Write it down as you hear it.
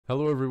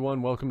Hello,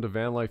 everyone. Welcome to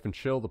Vanlife and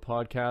Chill, the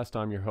podcast.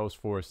 I'm your host,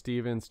 Forrest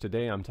Stevens.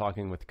 Today, I'm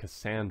talking with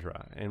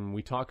Cassandra, and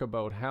we talk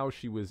about how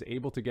she was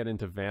able to get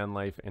into van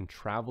life and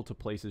travel to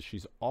places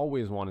she's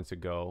always wanted to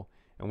go.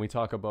 And we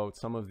talk about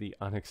some of the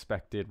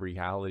unexpected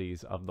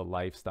realities of the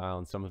lifestyle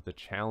and some of the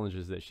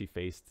challenges that she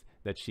faced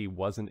that she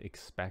wasn't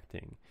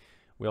expecting.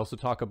 We also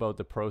talk about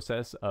the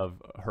process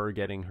of her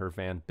getting her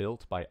van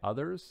built by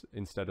others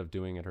instead of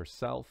doing it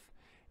herself.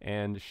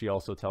 And she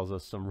also tells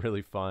us some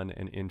really fun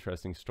and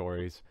interesting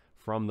stories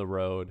from the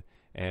road,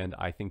 and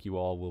I think you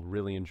all will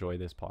really enjoy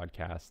this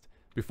podcast.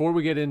 Before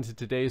we get into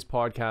today's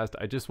podcast,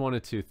 I just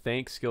wanted to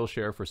thank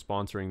Skillshare for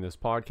sponsoring this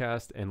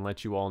podcast and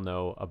let you all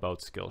know about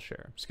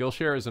Skillshare.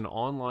 Skillshare is an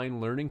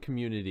online learning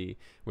community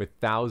with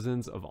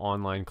thousands of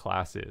online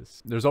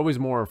classes. There's always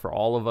more for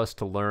all of us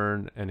to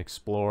learn and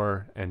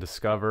explore and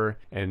discover,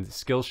 and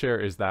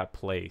Skillshare is that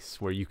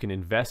place where you can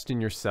invest in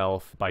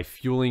yourself by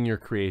fueling your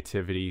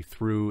creativity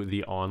through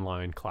the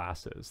online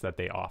classes that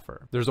they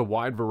offer. There's a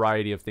wide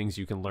variety of things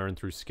you can learn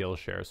through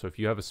Skillshare. So if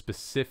you have a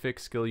specific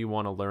skill you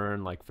want to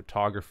learn, like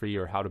photography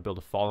or how to build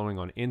a following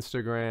on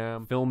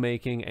Instagram,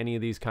 filmmaking, any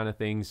of these kind of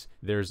things,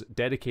 there's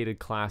dedicated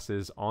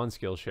classes on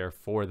Skillshare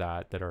for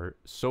that are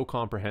so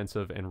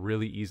comprehensive and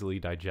really easily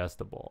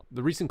digestible.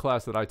 The recent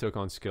class that I took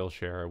on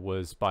Skillshare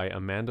was by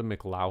Amanda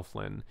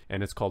McLaughlin,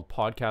 and it's called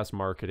Podcast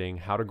Marketing: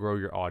 How to Grow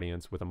Your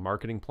Audience with a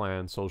Marketing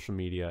Plan, Social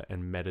Media,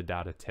 and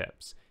Metadata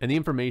Tips. And the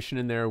information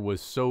in there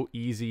was so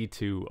easy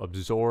to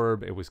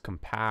absorb. It was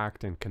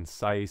compact and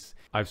concise.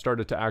 I've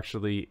started to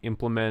actually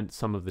implement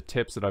some of the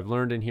tips that I've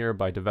learned in here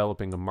by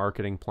developing a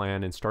marketing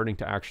plan and starting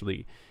to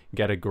actually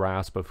get a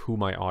grasp of who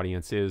my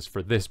audience is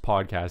for this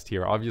podcast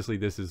here. Obviously,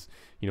 this is,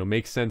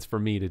 makes sense for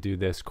me to do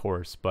this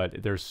course,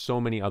 but there's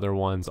so many other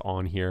ones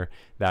on here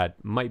that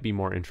might be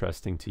more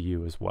interesting to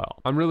you as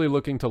well. I'm really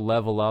looking to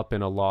level up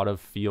in a lot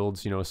of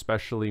fields,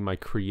 especially my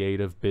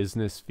creative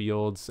business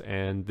fields,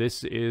 and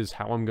this is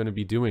how I'm going to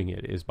be doing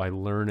it, is by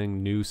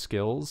learning new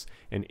skills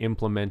and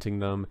implementing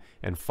them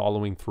and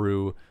following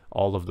through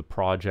all of the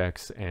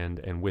projects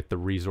and with the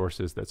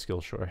resources that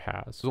Skillshare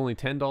has. It's only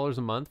 $10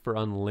 a month for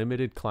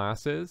unlimited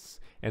classes,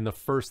 and the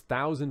first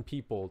 1,000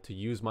 people to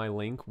use my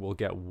link will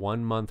get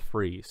 1 month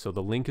free. So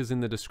the link is in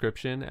the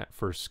description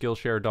for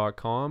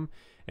Skillshare.com,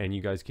 and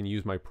you guys can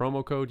use my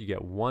promo code. You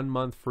get 1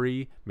 month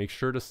free. Make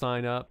sure to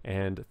sign up,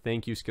 and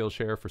thank you,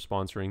 Skillshare, for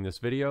sponsoring this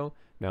video.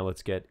 Now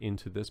let's get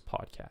into this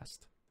podcast.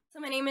 So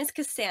my name is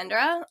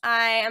Cassandra.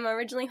 I am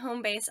originally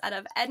home based out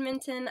of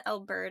Edmonton,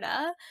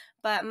 Alberta,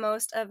 but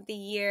most of the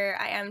year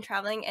I am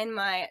traveling in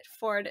my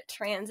Ford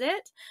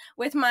Transit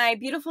with my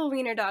beautiful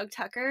wiener dog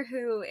Tucker,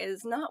 who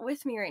is not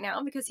with me right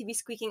now because he'd be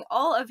squeaking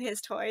all of his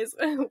toys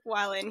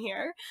while in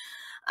here.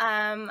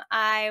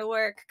 I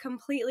work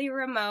completely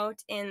remote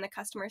in the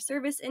customer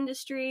service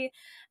industry,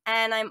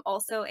 and I'm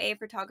also a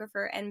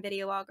photographer and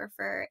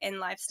videographer in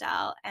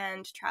lifestyle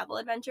and travel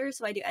adventures.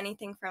 So I do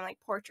anything from like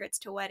portraits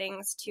to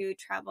weddings to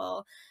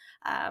travel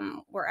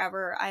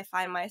wherever I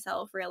find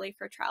myself really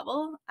for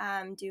travel,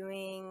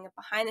 doing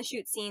behind the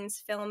shoot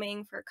scenes,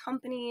 filming for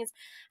companies.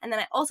 And then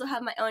I also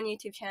have my own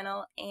YouTube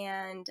channel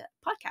and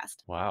podcast.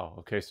 Wow.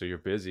 Okay. So you're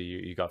busy.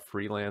 You got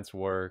freelance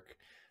work,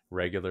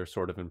 regular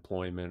sort of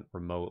employment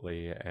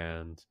remotely,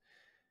 and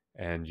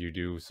you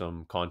do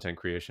some content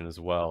creation as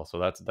well. So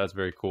that's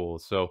very cool.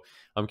 So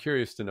I'm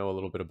curious to know a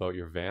little bit about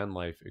your van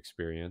life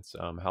experience.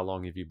 How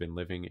long have you been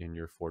living in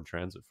your Ford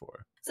Transit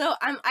for? So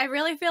I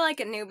really feel like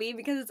a newbie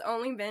because it's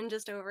only been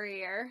just over a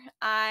year.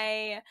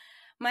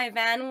 My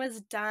van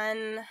was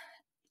done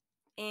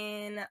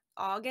in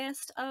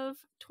August of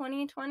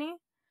 2020.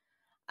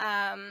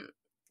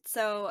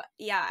 So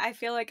yeah, I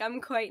feel like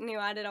I'm quite new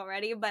at it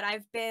already, but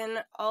I've been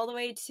all the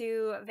way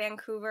to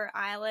Vancouver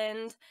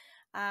Island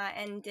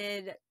and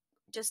did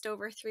just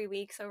over 3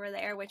 weeks over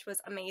there, which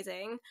was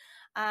amazing.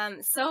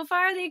 So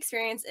far the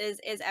experience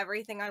is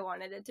everything I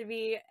wanted it to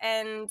be,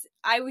 and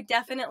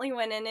definitely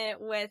went in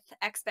it with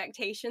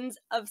expectations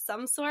of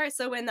some sort.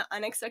 So when the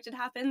unexpected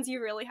happens,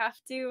 you really have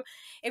to,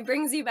 it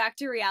brings you back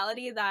to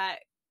reality that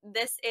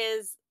this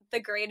is the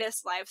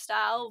greatest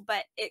lifestyle,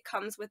 but it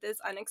comes with its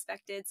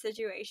unexpected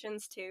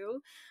situations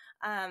too.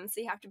 So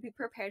you have to be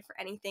prepared for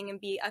anything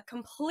and be a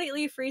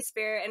completely free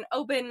spirit and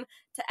open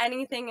to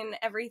anything and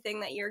everything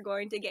that you're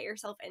going to get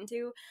yourself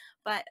into.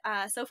 But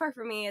so far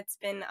for me, it's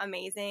been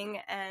amazing.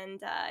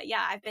 And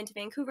yeah, I've been to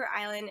Vancouver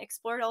Island,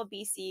 explored all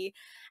BC,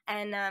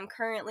 and I'm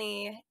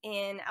currently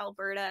in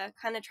Alberta,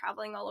 kind of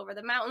traveling all over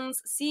the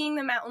mountains, seeing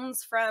the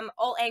mountains from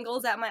all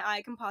angles that my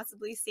eye can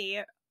possibly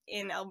see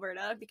in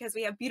Alberta, because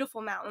we have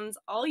beautiful mountains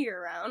all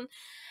year round.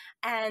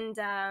 And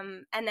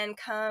then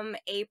come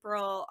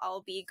April,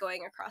 I'll be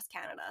going across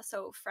Canada,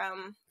 so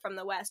from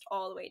the west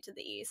all the way to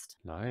the east.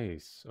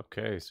 Nice.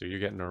 Okay, so you're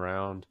getting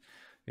around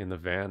in the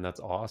van. That's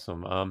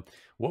awesome.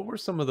 What were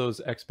some of those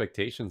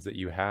expectations that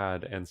you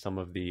had and some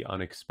of the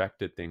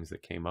unexpected things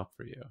that came up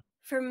for you?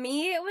 For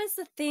me, it was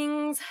the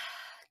things,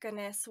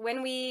 goodness, when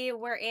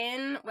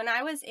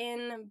I was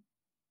in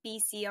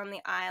BC on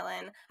the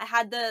island, I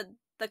had the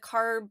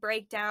car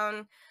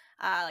breakdown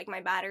like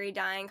my battery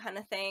dying kind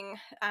of thing.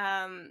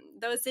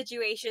 Those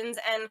situations,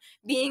 and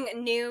being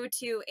new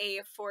to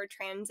a Ford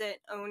Transit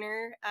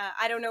owner,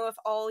 I don't know if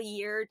all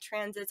year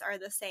transits are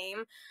the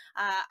same.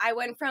 I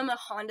went from a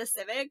Honda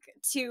Civic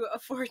to a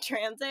Ford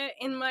Transit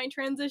in my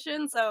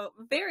transition, so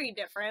very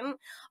different.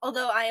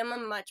 Although I am a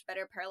much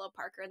better parallel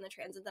parker in the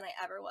Transit than I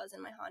ever was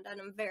in my Honda,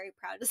 and I'm very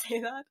proud to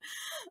say that.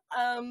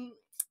 Um,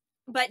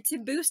 but to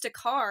boost a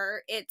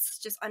car, it's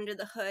just under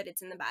the hood,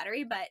 it's in the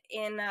battery. But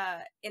in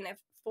a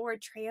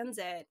Ford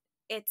Transit,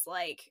 it's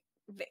like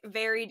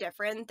very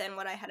different than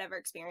what I had ever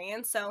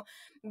experienced. So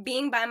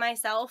being by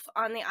myself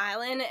on the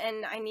island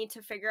and I need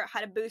to figure out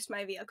how to boost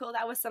my vehicle,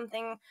 that was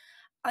something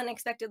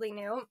unexpectedly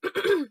new.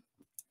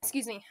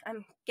 Excuse me,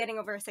 I'm getting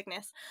over a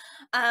sickness.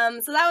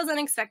 So that was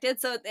unexpected.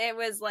 So it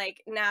was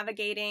like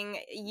navigating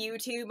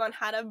YouTube on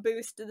how to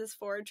boost this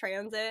Ford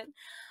Transit.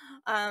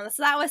 So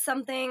that was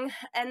something.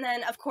 And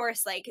then, of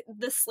course, like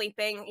the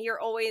sleeping, you're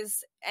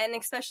always, and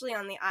especially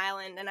on the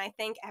island, and I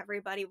think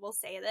everybody will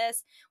say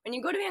this, when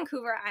you go to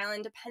Vancouver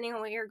Island, depending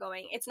on where you're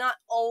going, it's not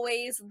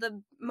always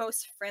the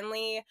most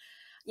friendly,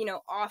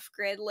 off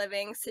grid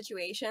living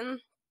situation.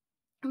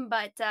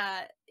 But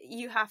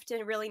you have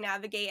to really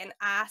navigate and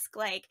ask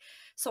like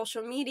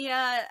social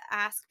media,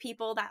 ask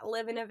people that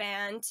live in a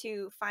van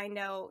to find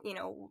out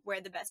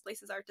where the best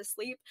places are to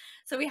sleep.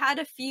 So we had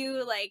a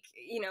few, like,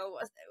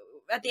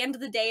 at the end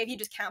of the day, if you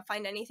just can't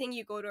find anything,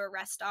 you go to a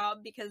rest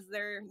stop because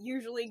they're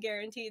usually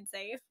guaranteed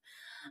safe.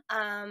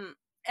 And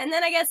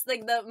then I guess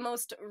like the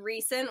most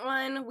recent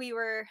one,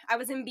 I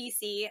was in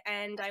BC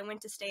and I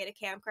went to stay at a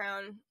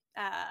campground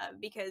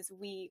because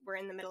we were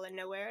in the middle of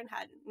nowhere and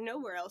had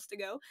nowhere else to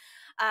go.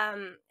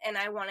 And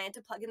I wanted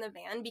to plug in the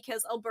van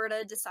because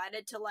Alberta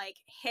decided to like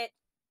hit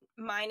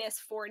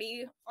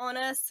 -40 on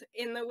us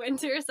in the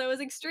winter, so it was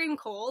extreme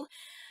cold.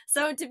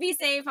 So to be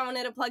safe, I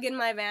wanted to plug in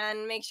my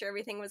van, make sure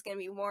everything was going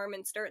to be warm,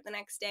 and start the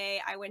next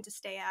day. I went to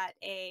stay at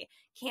a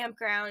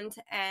campground,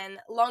 and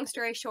long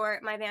story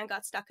short, my van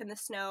got stuck in the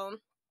snow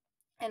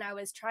and I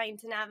was trying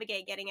to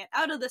navigate getting it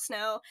out of the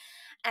snow.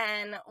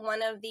 And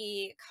one of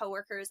the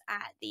coworkers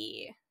at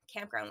the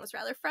campground was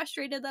rather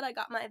frustrated that I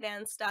got my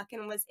van stuck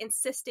and was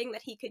insisting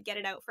that he could get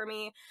it out for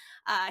me.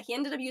 He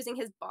ended up using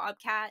his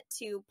bobcat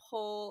to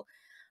pull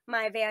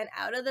my van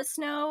out of the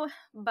snow,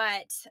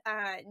 but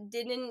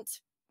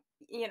didn't,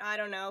 I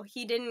don't know,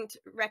 he didn't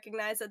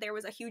recognize that there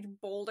was a huge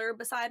boulder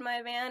beside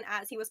my van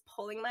as he was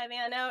pulling my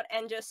van out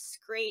and just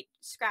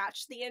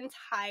scratched the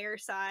entire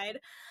side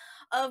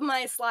of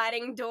my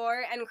sliding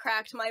door and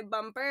cracked my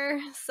bumper.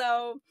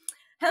 So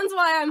hence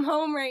why I'm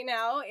home right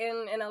now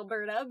in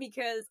Alberta,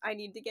 because I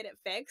need to get it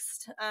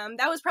fixed.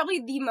 That was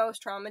probably the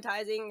most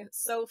traumatizing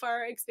so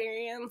far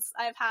experience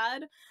I've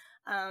had,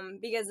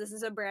 because this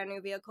is a brand new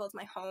vehicle. It's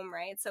my home,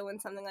 right? So when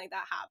something like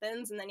that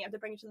happens and then you have to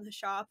bring it to the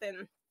shop,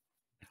 and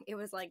it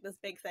was like this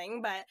big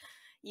thing. But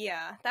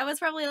yeah, that was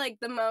probably like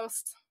the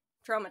most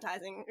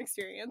traumatizing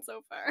experience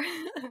so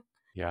far.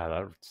 Yeah,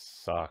 that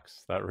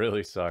sucks. That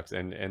really sucks.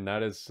 And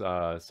that is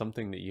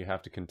something that you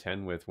have to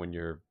contend with when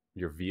your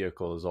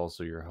vehicle is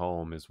also your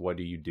home, is what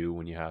do you do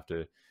when you have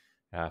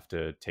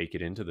to take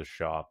it into the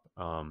shop?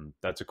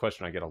 That's a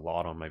question I get a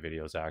lot on my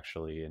videos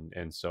actually.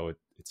 And so it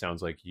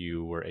sounds like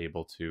you were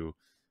able to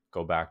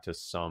go back to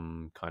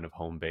some kind of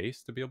home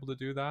base to be able to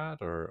do that,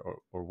 or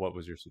what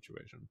was your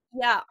situation?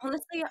 Yeah,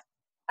 honestly,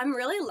 I'm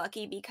really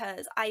lucky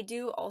because I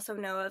do also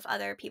know of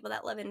other people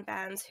that live in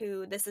vans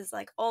who this is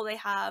like all they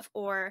have,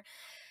 or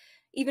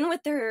even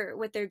with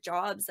their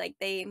jobs, like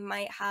they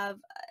might have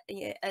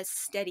a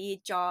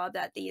steady job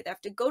that they either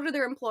have to go to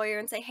their employer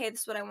and say, hey,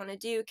 this is what I want to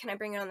do, can I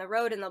bring it on the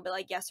road, and they'll be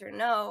like yes or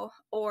no,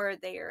 or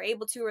they are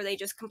able to, or they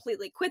just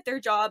completely quit their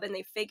job and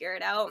they figure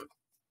it out.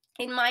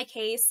 In my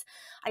case,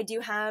 I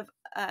do have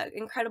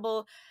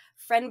incredible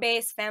friend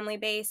base, family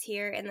base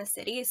here in the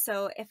city.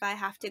 So if I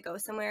have to go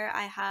somewhere,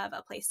 I have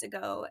a place to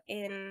go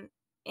in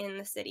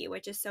the city,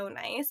 which is so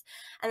nice.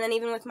 And then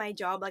even with my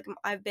job, like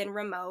I've been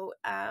remote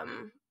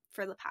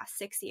for the past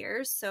 6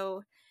 years, so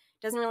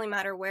it doesn't really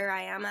matter where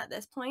I am at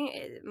this point.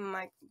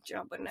 My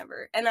job would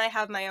never, and I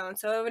have my own,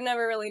 so I would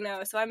never really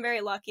know. So I'm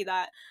very lucky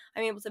that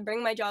I'm able to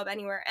bring my job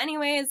anywhere,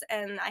 anyways,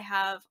 and I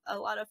have a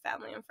lot of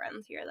family and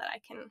friends here that I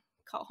can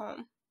call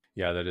home.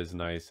 Yeah, that is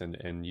nice.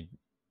 And you,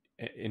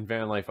 in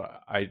van life,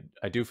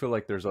 I do feel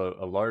like there's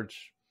a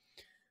large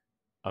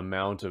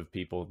amount of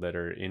people that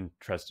are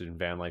interested in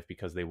van life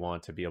because they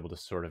want to be able to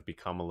sort of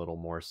become a little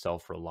more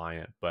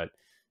self-reliant, but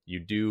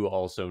you do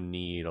also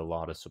need a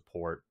lot of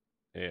support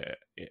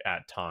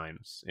at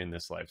times in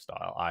this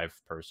lifestyle, I've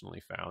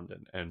personally found.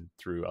 And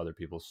through other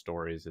people's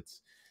stories,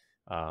 it's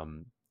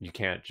you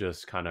can't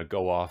just kind of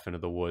go off into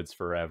the woods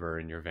forever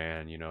in your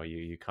van.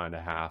 You kind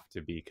of have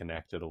to be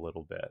connected a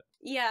little bit.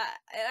 Yeah,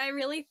 and I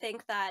really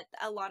think that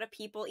a lot of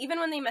people, even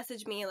when they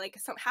message me, like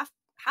half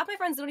my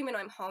friends don't even know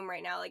I'm home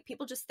right now. Like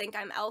people just think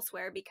I'm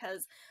elsewhere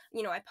because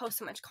I post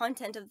so much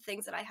content of the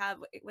things that I have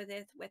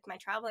with my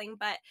traveling.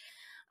 But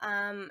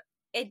um,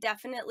 it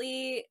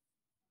definitely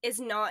is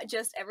not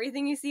just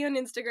everything you see on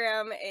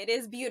Instagram. It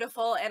is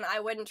beautiful, and I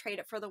wouldn't trade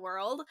it for the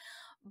world.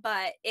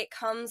 But it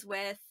comes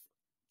with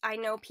I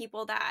know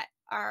people that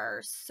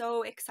are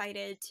so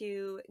excited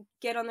to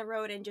get on the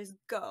road and just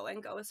go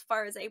and go as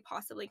far as they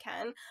possibly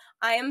can.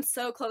 I am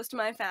so close to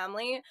my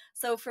family.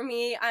 So for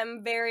me,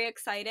 I'm very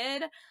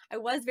excited. I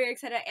was very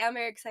excited. I am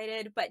very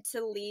excited. But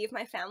to leave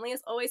my family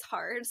is always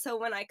hard. So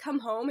when I come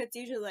home, it's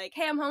usually like,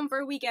 hey, I'm home for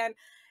a weekend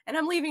and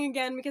I'm leaving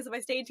again because if I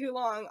stay too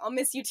long, I'll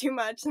miss you too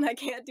much. And I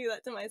can't do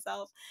that to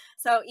myself.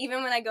 So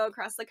even when I go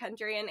across the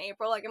country in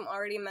April, like I'm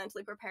already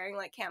mentally preparing,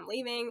 like, okay, I'm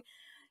leaving.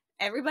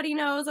 Everybody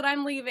knows that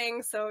I'm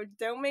leaving, so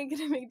don't make it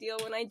a big deal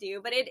when I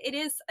do. But it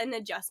is an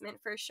adjustment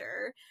for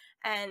sure.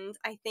 And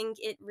I think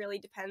it really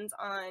depends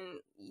on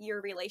your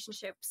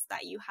relationships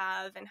that you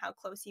have and how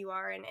close you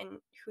are and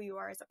who you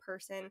are as a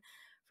person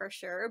for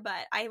sure.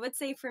 But I would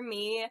say for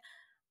me,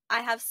 I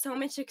have so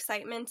much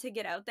excitement to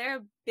get out there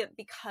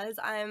because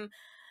I'm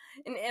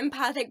an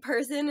empathic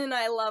person and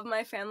I love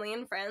my family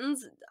and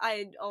friends.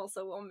 I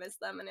also will miss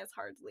them and it's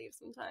hard to leave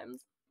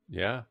sometimes.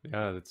 Yeah,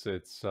 yeah,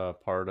 it's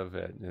part of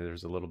it.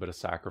 There's a little bit of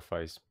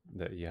sacrifice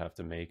that you have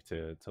to make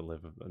to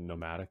live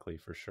nomadically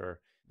for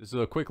sure. This is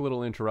a quick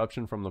little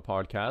interruption from the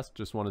podcast.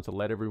 Just wanted to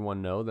let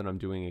everyone know that I'm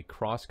doing a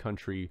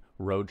cross-country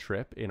road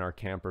trip in our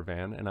camper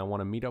van, and I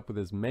want to meet up with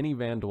as many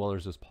van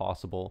dwellers as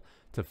possible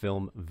to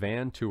film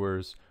van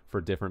tours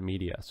for different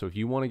media. So if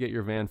you want to get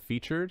your van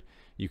featured,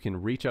 you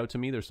can reach out to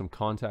me. There's some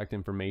contact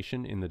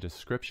information in the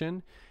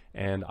description,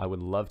 and I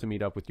would love to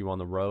meet up with you on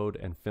the road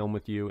and film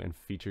with you and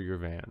feature your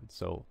van.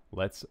 So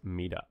let's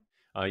meet up.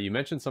 You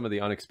mentioned some of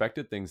the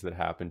unexpected things that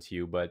happened to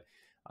you, but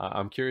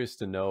I'm curious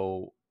to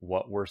know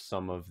what were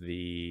some of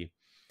the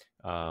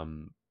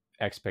um,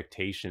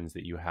 expectations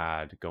that you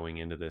had going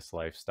into this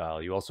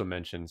lifestyle. You also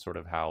mentioned sort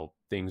of how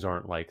things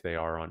aren't like they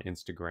are on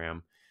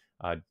Instagram.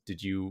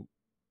 Did you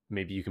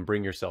maybe you can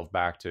bring yourself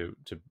back to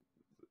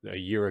a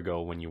year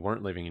ago when you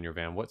weren't living in your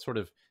van? What sort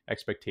of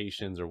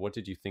expectations or what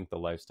did you think the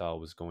lifestyle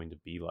was going to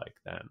be like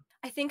then?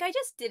 I think I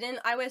just didn't.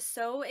 I was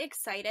so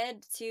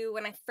excited to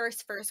when I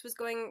first was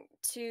going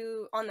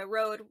to on the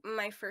road.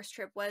 My first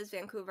trip was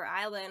Vancouver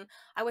Island.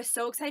 I was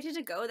so excited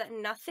to go that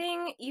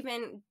nothing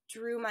even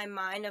drew my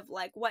mind of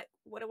like what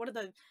are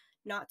the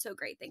not so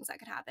great things that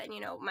could happen.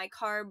 You know, my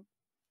car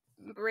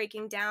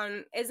breaking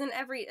down isn't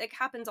every like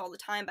happens all the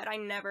time, but I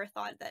never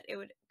thought that it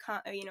would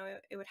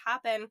it would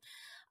happen.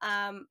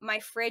 My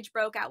fridge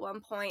broke at one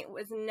point,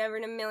 was never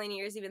in a million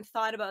years even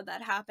thought about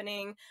that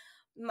happening.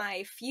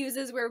 My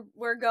fuses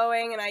were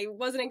going and I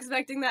wasn't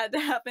expecting that to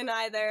happen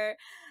either.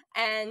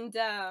 And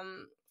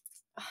oh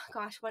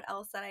gosh, what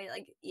else that I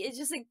like, it's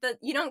just like the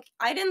you don't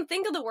I didn't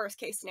think of the worst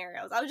case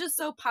scenarios. I was just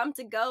so pumped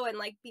to go and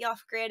like be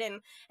off grid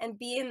and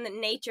be in the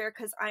nature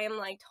because I am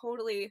like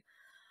totally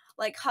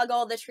like hug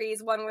all the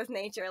trees, one with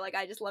nature. Like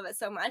I just love it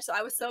so much. So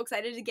I was so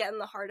excited to get in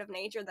the heart of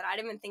nature that I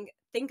didn't even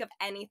think of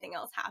anything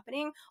else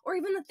happening, or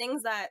even the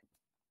things that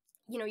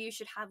you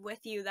should have with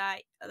you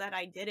that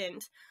I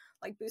didn't,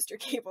 like booster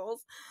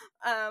cables,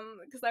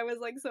 because I was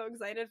like so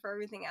excited for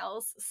everything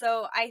else.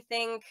 So I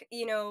think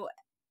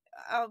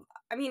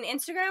I mean,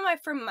 Instagram,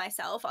 for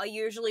myself, I'll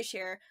usually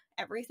share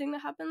everything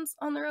that happens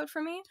on the road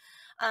for me.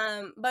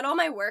 But all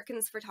my work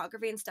and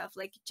photography and stuff,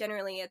 like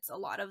generally it's a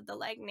lot of the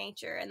like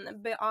nature and the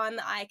beyond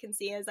the eye can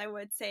see, as I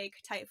would say,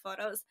 type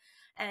photos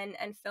and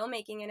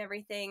filmmaking and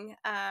everything.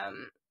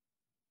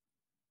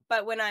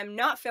 But when I'm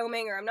not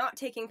filming or I'm not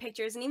taking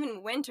pictures, and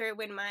even winter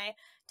when my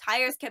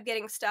tires kept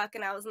getting stuck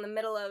and I was in the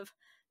middle of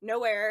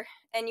nowhere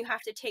and you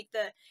have to take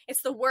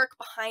it's the work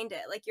behind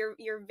it. Like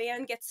your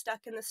van gets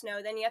stuck in the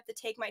snow, then you have to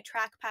take my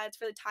track pads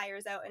for the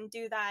tires out and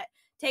do that.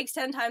 Takes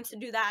 10 times to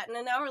do that. And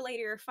an hour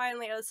later you're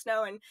finally out of the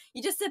snow and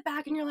you just sit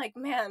back and you're like,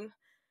 man,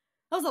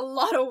 that was a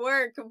lot of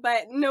work,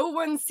 but no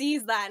one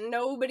sees that.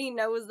 Nobody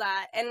knows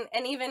that. And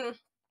even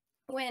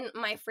when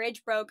my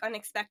fridge broke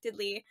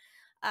unexpectedly,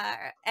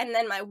 and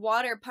then my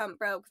water pump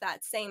broke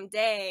that same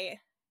day.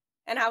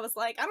 And I was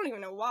like, I don't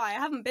even know why. I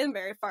haven't been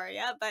very far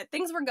yet, but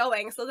things were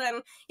going. So then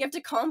you have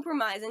to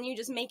compromise and you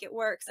just make it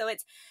work. So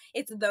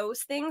it's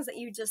those things that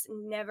you just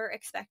never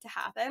expect to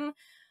happen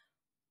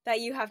that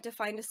you have to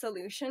find a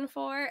solution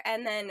for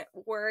and then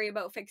worry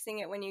about fixing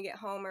it when you get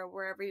home or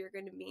wherever you're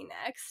going to be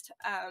next.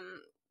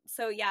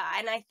 So yeah,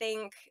 and I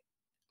think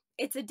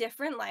it's a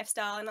different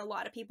lifestyle, and a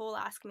lot of people will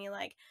ask me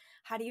like,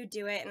 how do you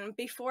do it? And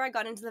before I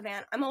got into the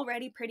van, I'm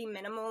already pretty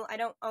minimal. I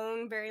don't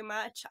own very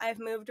much. I've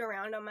moved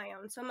around on my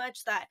own so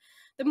much that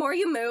the more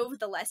you move,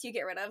 the less you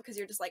get rid of, because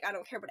you're just like, I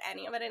don't care about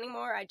any of it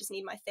anymore. I just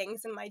need my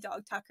things, and my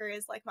dog Tucker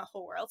is like my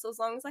whole world. So as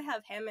long as I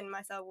have him and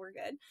myself, we're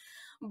good.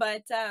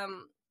 But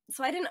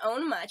so I didn't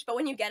own much. But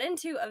when you get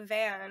into a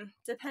van,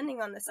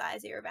 depending on the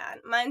size of your van,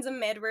 mine's a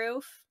mid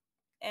roof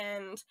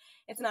and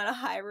it's not a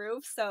high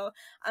roof. So,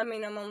 I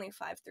mean, I'm only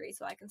 5'3",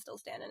 so I can still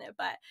stand in it,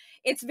 but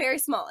it's very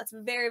small. It's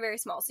very, very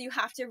small. So you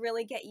have to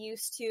really get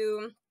used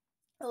to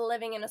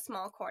living in a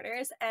small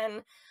quarters.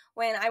 And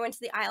when I went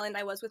to the island,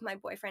 I was with my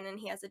boyfriend and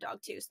he has a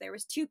dog too. So there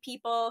was two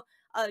people,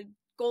 a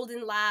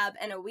golden lab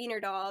and a wiener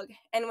dog.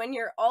 And when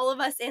you're all of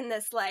us in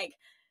this like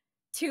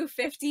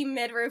 250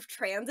 mid-roof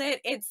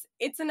transit,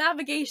 it's a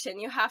navigation.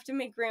 You have to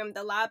make room.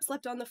 The lab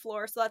slept on the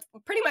floor, so that's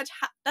pretty much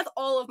that's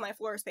all of my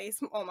floor space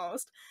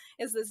almost,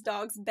 is this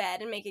dog's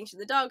bed and making sure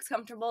the dog's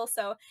comfortable.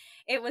 So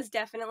it was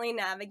definitely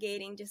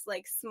navigating just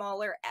like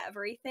smaller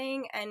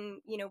everything, and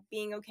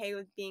being okay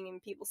with being in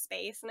people's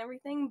space and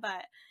everything,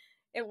 but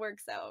it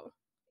works out.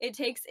 It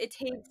takes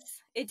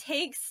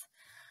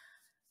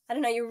I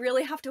don't know, you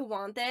really have to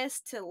want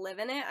this to live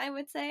in it, I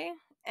would say,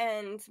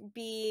 and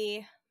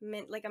be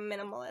like a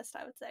minimalist,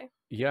 I would say.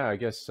 Yeah, I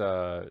guess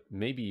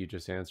maybe you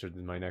just answered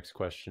my next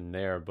question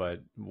there,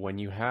 but when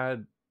you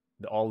had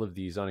all of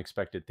these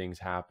unexpected things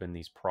happen,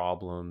 these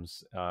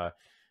problems,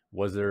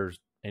 was there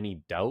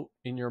any doubt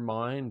in your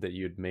mind that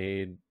you'd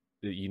made,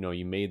 that,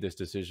 you made this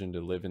decision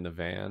to live in the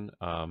van?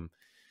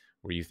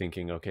 Were you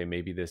thinking, okay,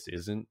 maybe this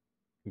isn't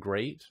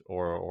great,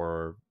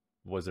 or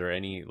was there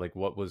any, like,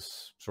 what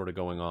was sort of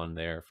going on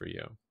there for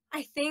you?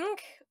 I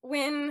think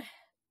when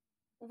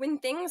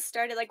things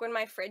started, like when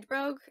my fridge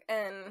broke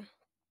and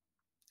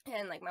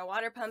like my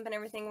water pump and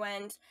everything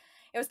went,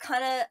 it was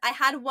kind of, I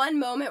had one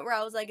moment where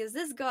I was like, is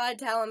this God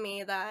telling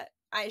me that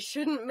I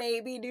shouldn't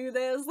maybe do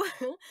this?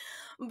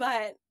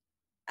 But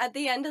at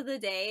the end of the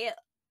day,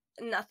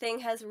 nothing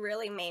has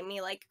really made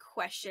me like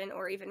question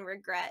or even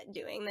regret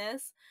doing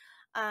this.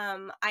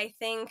 I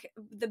think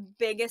the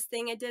biggest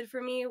thing it did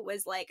for me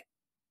was like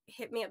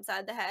hit me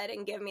upside the head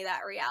and give me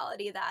that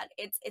reality that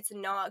it's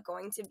not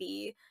going to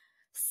be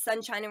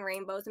sunshine and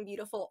rainbows and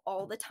beautiful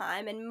all the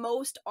time. And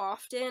most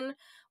often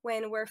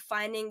when we're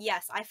finding,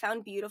 yes, I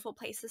found beautiful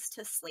places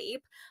to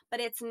sleep,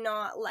 but it's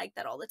not like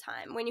that all the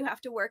time. When you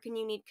have to work and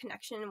you need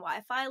connection and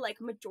Wi-Fi,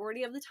 like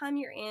majority of the time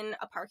you're in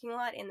a parking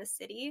lot in the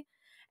city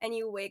and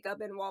you wake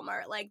up in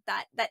Walmart, like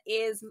that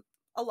is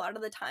a lot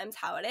of the times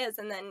how it is.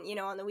 And then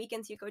on the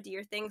weekends you go do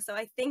your thing. So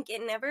I think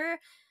it never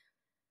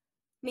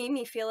made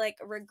me feel like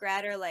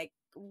regret or like,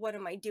 what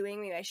am I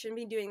doing? Maybe I shouldn't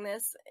be doing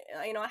this.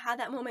 I had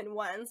that moment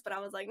once, but I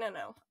was like,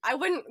 no,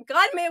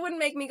 God wouldn't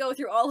make me go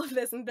through all of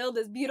this and build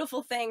this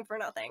beautiful thing for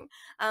nothing.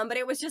 But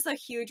it was just a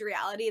huge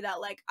reality that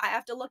like, I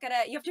have to look at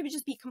it. You have to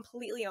just be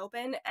completely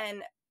open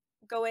and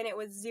go in it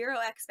with zero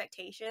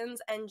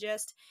expectations and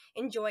just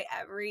enjoy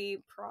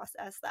every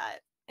process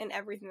and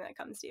everything that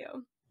comes to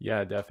you.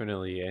 Yeah,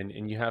 definitely.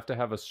 And you have to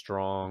have a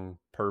strong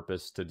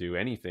purpose to do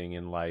anything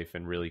in life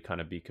and really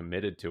kind of be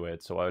committed to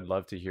it. So I would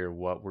love to hear,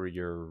 what were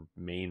your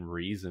main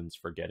reasons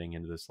for getting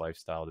into this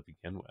lifestyle to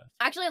begin with?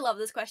 Actually, I love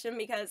this question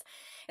because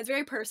it's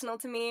very personal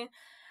to me.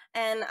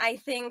 And I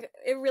think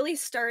it really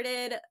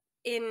started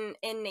in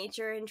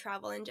nature and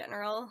travel in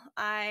general.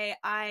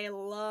 I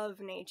love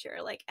nature.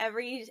 Like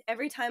every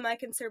time I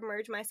can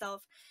submerge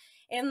myself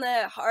in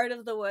the heart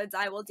of the woods,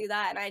 I will do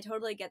that, and I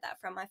totally get that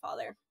from my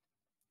father.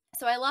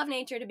 So I love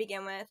nature to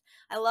begin with.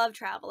 I love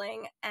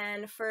traveling,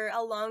 and for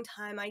a long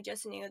time I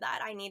just knew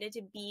that I needed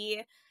to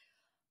be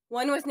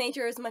one with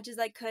nature as much as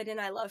I could, and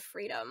I love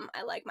freedom.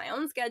 I like my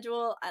own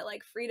schedule. I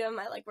like freedom.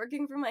 I like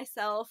working for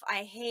myself.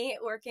 I hate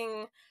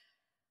working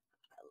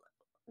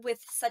with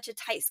such a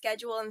tight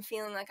schedule and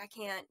feeling like I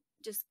can't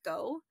just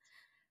go.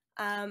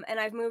 And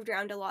I've moved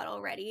around a lot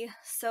already.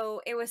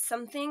 So it was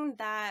something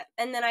that,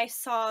 and then I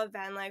saw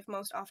van life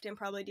most often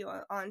probably do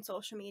on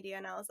social media,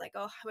 and I was like,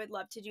 oh, I would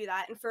love to do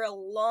that. And for a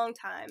long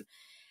time,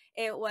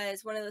 it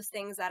was one of those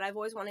things that I've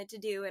always wanted to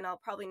do, and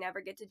I'll probably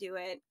never get to do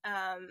it.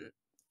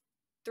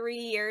 3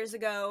 years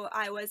ago,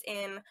 I was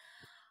in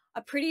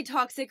a pretty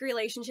toxic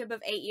relationship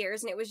of 8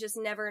 years, and it was just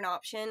never an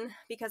option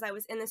because I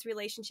was in this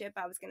relationship.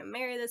 I was going to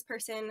marry this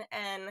person,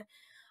 and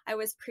I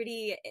was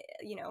pretty,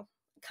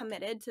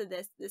 committed to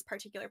this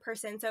particular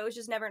person. So it was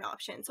just never an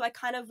option. So I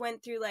kind of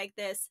went through like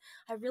this,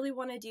 I really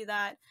want to do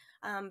that.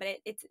 But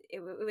it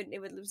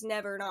was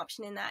never an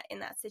option in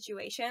that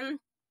situation.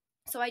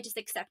 So I just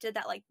accepted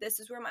that like,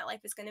 this is where my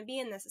life is going to be,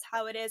 and this is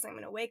how it is. I'm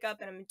going to wake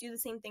up and I'm going to do the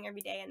same thing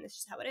every day, and this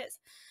is how it is.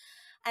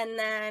 And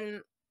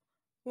then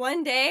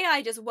one day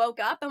I just woke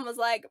up and was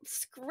like,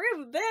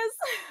 screw this.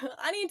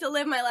 I need to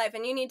live my life,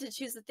 and you need to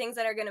choose the things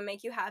that are going to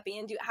make you happy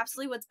and do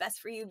absolutely what's best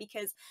for you,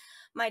 because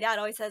my dad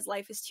always says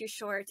life is too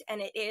short,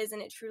 and it is,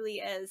 and it truly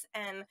is.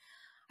 And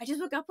I just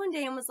woke up one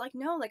day and was like,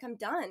 no, like I'm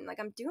done. Like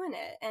I'm doing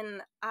it.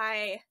 And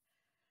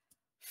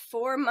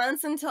 4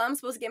 months until I'm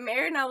supposed to get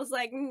married, and I was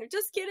like,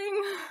 just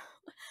kidding.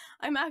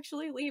 I'm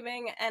actually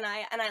leaving. And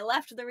I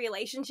left the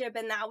relationship,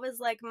 and that was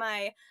like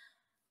my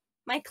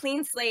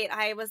clean slate.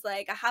 I was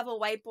like, I have a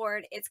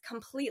whiteboard. It's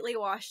completely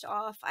washed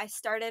off. I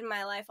started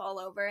my life all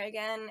over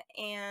again,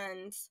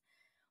 and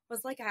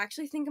was like, I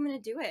actually think I'm going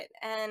to do it.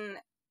 And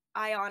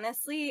I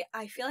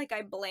feel like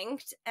I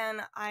blinked and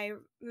I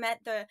met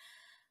the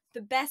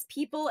best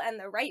people and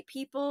the right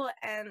people,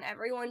 and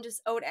everyone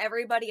just owed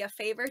everybody a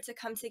favor to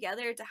come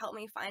together to help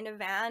me find a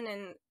van.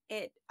 And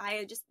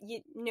I just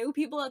knew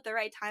people at the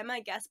right time, I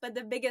guess. But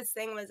the biggest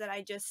thing was that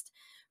I just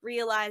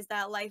realized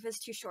that life is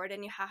too short,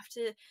 and you have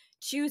to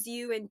choose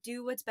you and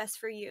do what's best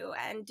for you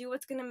and do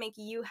what's going to make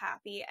you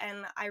happy.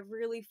 And I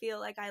really feel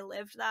like I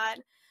lived that.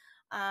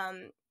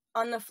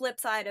 On the flip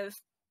side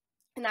of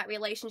And that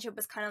relationship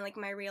was kind of like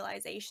my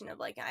realization of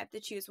like, I have to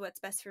choose what's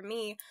best for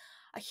me.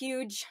 A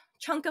huge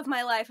chunk of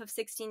my life of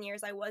 16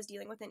 years, I was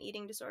dealing with an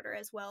eating disorder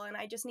as well. And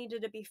I just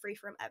needed to be free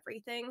from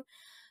everything.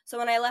 So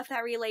when I left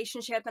that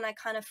relationship and I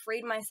kind of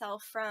freed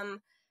myself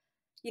from,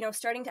 you know,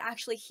 starting to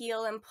actually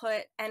heal and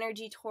put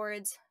energy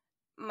towards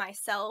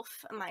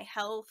myself, my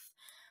health,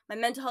 my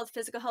mental health,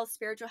 physical health,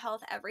 spiritual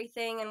health,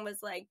 everything, and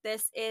was like,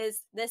 this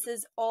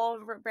is all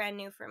brand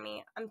new for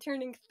me. I'm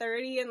turning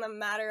 30 in the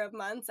matter of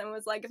months, and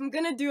was like, if I'm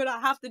gonna do it,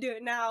 I have to do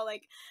it now.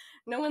 Like,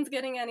 no one's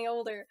getting any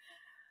older,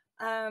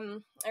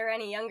 or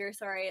any younger,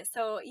 sorry.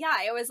 So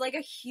yeah, it was like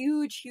a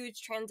huge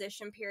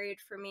transition period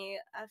for me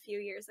a few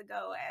years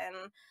ago,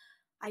 and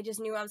I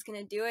just knew I was going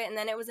to do it. And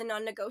then it was a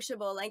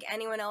non-negotiable. Like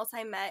anyone else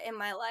I met in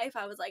my life,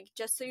 I was like,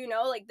 just so you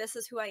know, like, this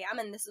is who I am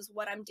and this is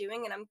what I'm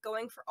doing. And I'm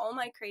going for all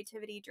my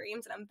creativity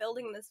dreams and I'm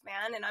building this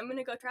van and I'm going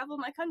to go travel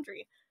my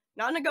country.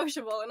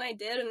 Non-negotiable. And I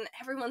did. And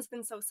everyone's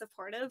been so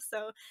supportive.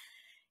 So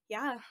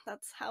yeah,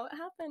 that's how it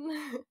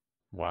happened.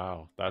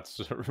 Wow, that's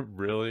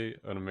really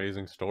an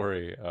amazing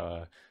story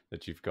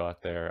that you've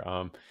got there.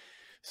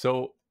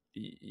 So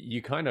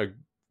you kind of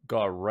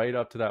got right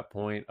up to that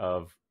point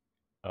of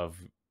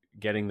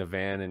getting the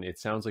van, and it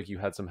sounds like you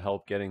had some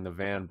help getting the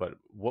van. But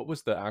what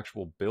was the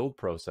actual build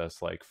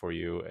process like for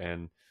you,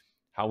 and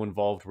how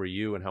involved were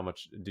you, and how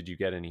much did you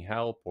get any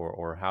help,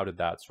 or how did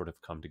that sort of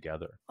come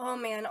together? Oh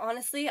man,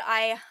 honestly,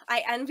 I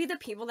envy the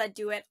people that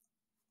do it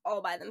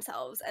all by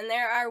themselves. And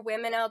there are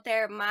women out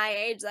there my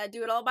age that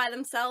do it all by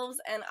themselves,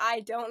 and I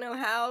don't know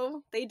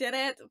how they did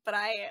it, but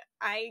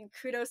I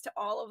kudos to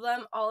all of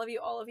them, all of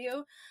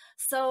you.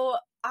 So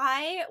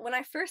I when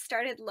I first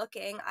started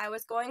looking, I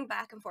was going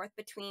back and forth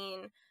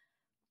between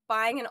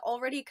buying an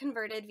already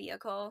converted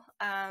vehicle,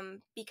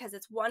 because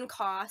it's one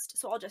cost,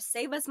 so I'll just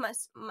save as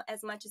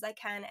much as I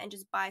can and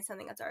just buy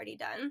something that's already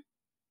done,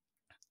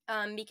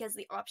 because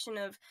the option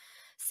of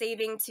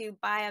saving to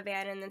buy a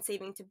van and then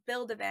saving to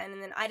build a van,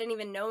 and then I didn't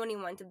even know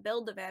anyone to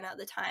build a van at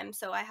the time,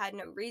 so I had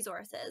no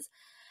resources.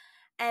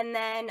 And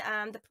then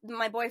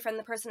my boyfriend,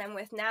 the person I'm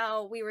with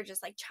now, we were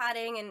just like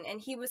chatting, and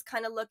he was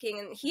kind of looking,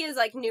 and he is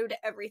like new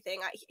to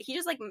everything. He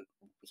just like,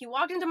 he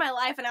walked into my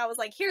life and I was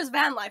like, here's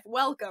van life,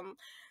 welcome,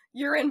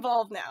 you're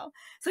involved now.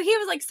 So he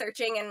was like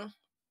searching,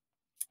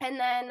 and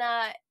then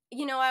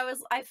you know,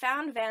 I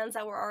found vans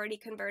that were already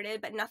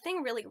converted, but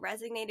nothing really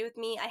resonated with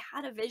me. I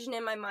had a vision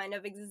in my mind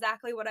of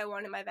exactly what I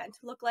wanted my van to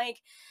look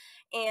like,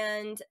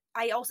 and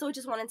I also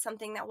just wanted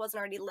something that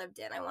wasn't already lived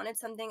in. I wanted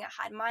something that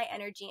had my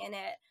energy in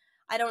it.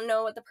 I don't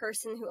know what the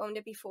person who owned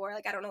it before,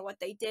 like, I don't know what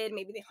they did.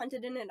 Maybe they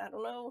hunted in it, I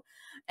don't know.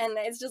 And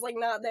it's just like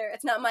not there.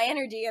 It's not my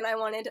energy, and I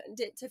wanted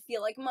it to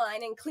feel like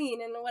mine and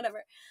clean and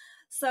whatever.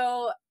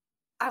 So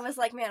I was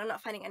like, man, I'm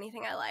not finding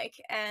anything I like.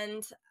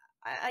 And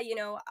you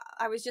know,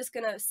 I was just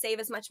gonna save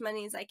as much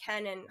money as I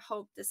can and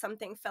hope that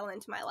something fell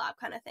into my lap,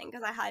 kind of thing,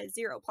 because I had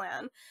zero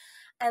plan.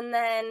 And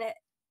then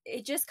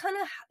it just kind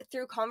of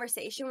through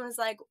conversation was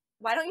like,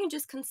 why don't you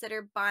just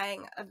consider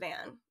buying a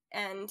van?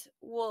 And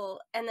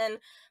then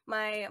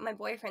my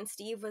boyfriend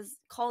Steve was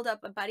called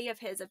up a buddy of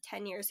his of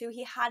 10 years who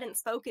he hadn't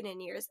spoken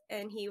in years,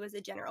 and he was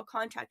a general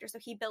contractor, so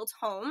he builds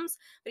homes,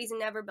 but he's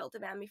never built a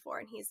van before.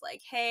 And he's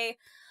like, hey,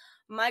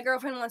 my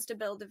girlfriend wants to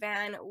build a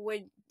van,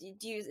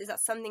 is that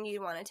something you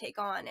want to take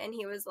on? And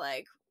he was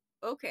like,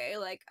 okay,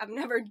 like, I've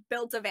never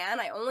built a van,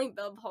 I only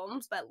build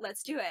homes, but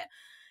let's do it.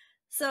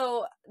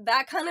 So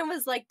that kind of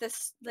was like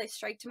this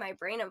strike to my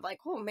brain of like,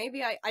 oh,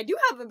 maybe I do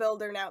have a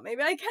builder now,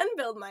 maybe I can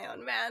build my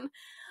own van.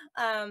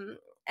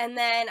 And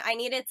then I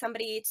needed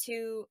somebody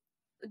to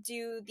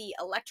do the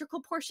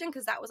electrical portion,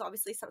 because that was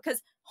obviously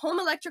because home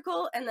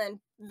electrical and then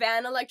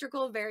van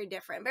electrical, very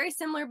different, very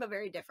similar but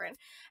very different.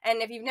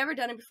 And if you've never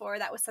done it before,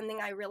 that was something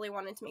I really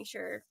wanted to make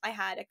sure I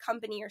had a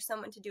company or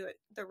someone to do it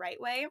the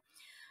right way.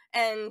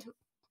 And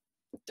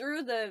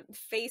through the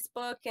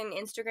Facebook and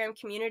Instagram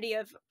community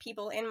of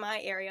people in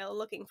my area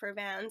looking for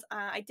vans,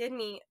 I did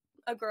meet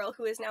a girl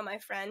who is now my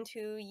friend,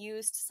 who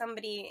used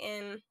somebody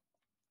in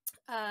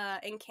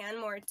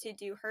Canmore to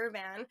do her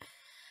van,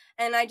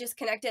 and I just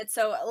connected.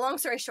 So long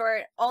story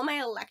short, all my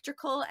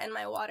electrical and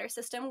my water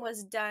system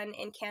was done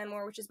in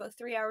Canmore, which is about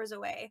 3 hours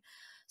away.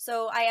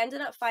 So I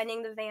ended up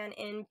finding the van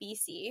in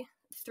BC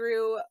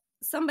through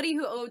somebody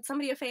who owed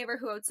somebody a favor,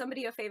 who owed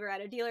somebody a favor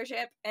at a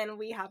dealership, and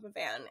we have a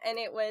van. And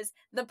it was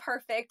I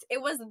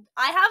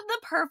have the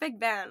perfect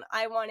van.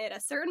 I wanted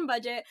a certain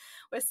budget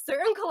with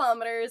certain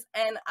kilometers,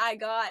 and I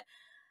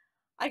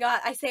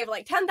saved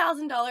like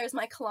 $10,000.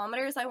 My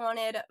kilometers I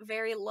wanted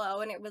very low,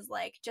 and it was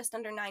like just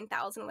under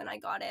 9,000 when I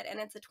got it, and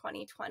it's a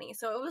 2020.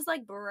 So it was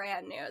like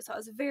brand new. So I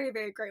was very,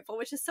 very grateful,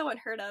 which is so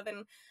unheard of.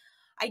 And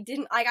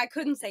I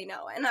couldn't say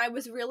no. And I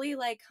was really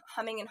like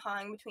humming and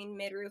hawing between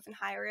mid roof and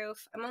high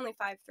roof. I'm only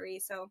 5'3",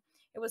 so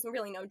it wasn't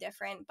really no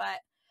different, but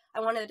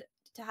I wanted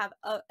to have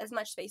as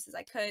much space as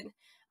I could.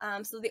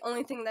 So the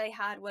only thing that I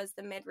had was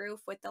the mid roof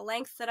with the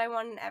length that I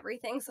wanted and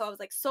everything. So I was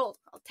like, sold,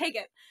 I'll take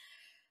it.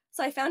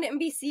 So I found it in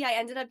BC. I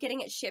ended up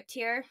getting it shipped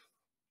here,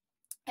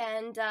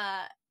 and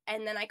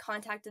And then I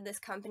contacted this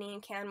company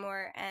in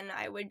Canmore, and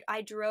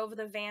I drove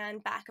the van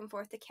back and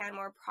forth to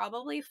Canmore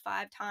probably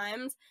 5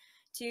 times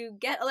to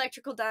get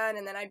electrical done,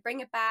 and then I'd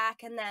bring it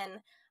back, and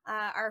then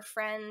our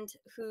friend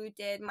who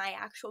did my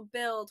actual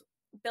built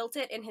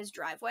it in his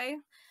driveway,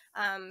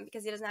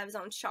 because he doesn't have his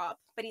own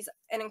shop, but he's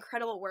an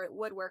incredible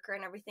woodworker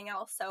and everything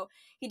else. So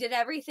he did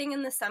everything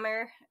in the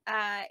summer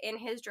in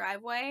his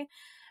driveway,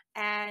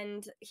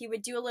 and he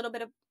would do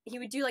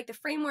like the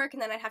framework,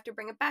 and then I'd have to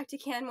bring it back to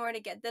Canmore to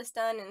get this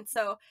done. And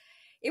so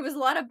it was a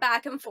lot of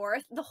back and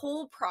forth. The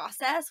whole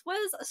process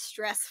was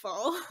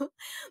stressful.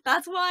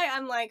 That's why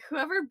I'm like,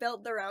 whoever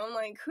built their own,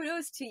 like,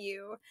 kudos to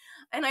you.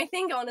 And I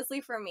think honestly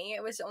for me,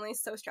 it was only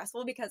so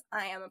stressful because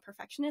I am a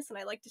perfectionist and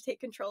I like to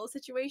take control of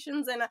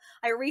situations, and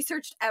I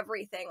researched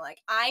everything.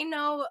 Like, I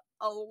know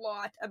a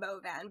lot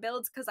about van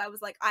builds because I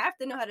was like, I have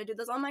to know how to do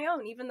this on my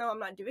own. Even though I'm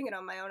not doing it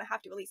on my own, I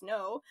have to at least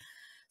know.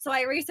 So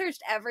I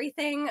researched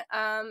everything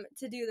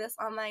to do this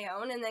on my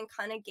own, and then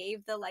kind of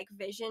gave the like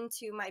vision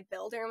to my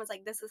builder and was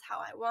like, this is how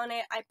I want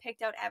it. I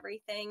picked out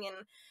everything,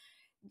 and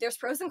there's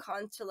pros and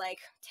cons to like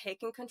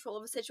taking control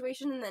of a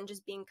situation and then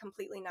just being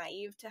completely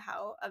naive to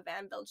how a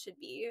van build should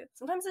be.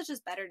 Sometimes it's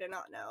just better to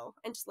not know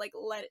and just like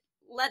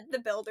let the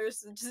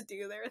builders just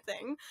do their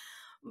thing.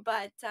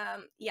 But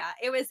yeah,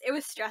 it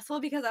was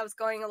stressful because I was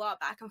going a lot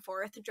back and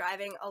forth,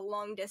 driving a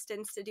long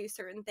distance to do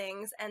certain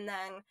things, and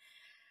then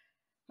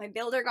my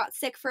builder got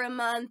sick for a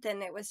month,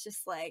 and it was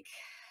just like,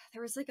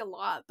 there was like a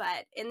lot,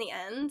 but in the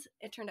end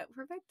it turned out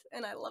perfect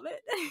and I love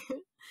it.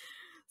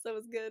 So it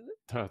was good.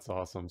 That's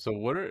awesome. So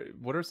what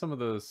are some of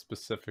the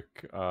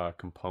specific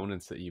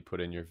components that you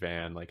put in your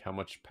van? Like how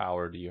much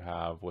power do you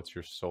have? What's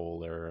your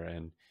solar?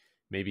 And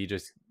maybe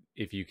just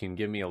if you can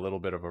give me a little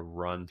bit of a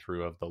run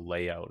through of the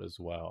layout as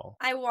well.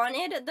 I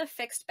wanted the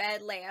fixed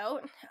bed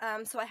layout,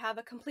 so I have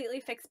a completely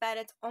fixed bed.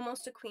 It's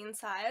almost a queen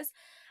size,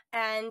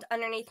 and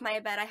underneath my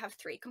bed I have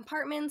 3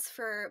 compartments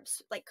for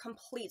like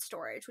complete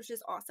storage, which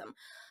is awesome.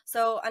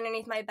 So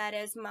underneath my bed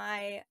is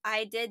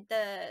I did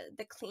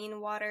the clean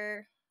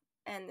water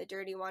and the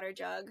dirty water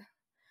jug.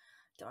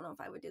 Don't know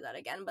if I would do that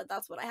again, but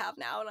that's what I have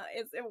now, and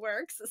it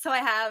works. So I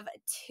have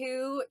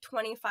 2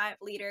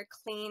 25-liter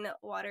clean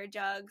water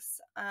jugs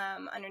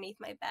underneath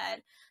my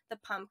bed. The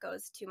pump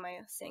goes to my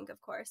sink,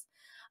 of course.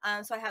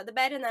 So I have the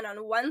bed, and then on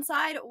one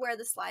side where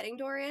the sliding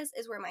door is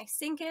where my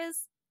sink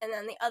is, and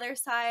then the other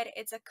side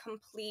it's a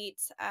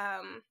complete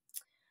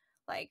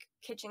like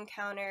kitchen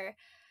counter.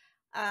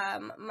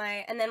 And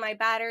then my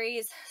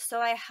batteries.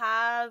 So I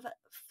have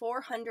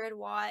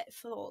 400-watt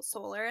full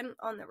solar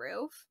on the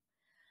roof.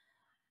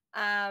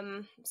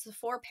 So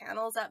 4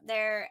 panels up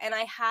there, and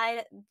I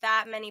had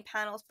that many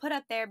panels put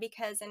up there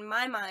because in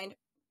my mind,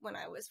 when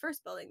I was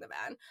first building the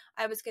van,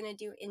 I was going to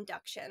do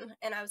induction,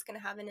 and I was going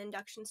to have an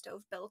induction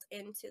stove built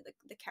into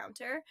the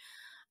counter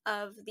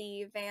of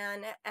the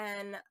van.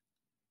 And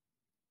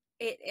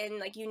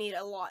like you need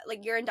a lot,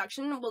 like your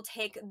induction will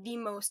take the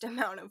most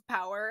amount of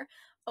power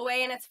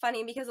away. And it's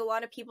funny because a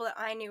lot of people that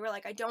I knew were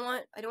like, I don't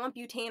want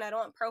butane, I don't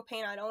want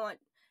propane, I don't want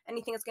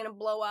anything that's going to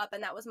blow up.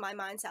 And that was my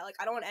mindset. Like,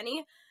 I don't want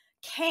any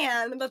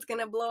can that's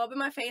gonna blow up in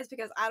my face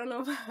because I don't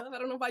know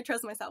if I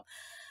trust myself.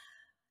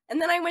 And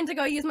then I went to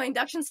go use my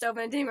induction stove,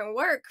 and it didn't even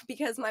work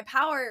because my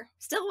power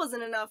still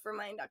wasn't enough for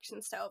my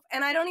induction stove.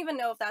 And I don't even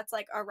know if that's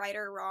like a right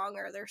or wrong,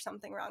 or there's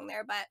something wrong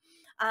there, but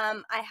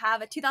I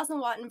have a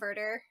 2,000-watt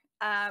inverter.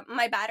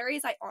 My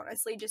batteries I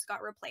honestly just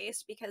got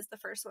replaced because the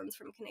first ones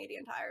from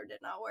Canadian Tire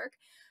did not work,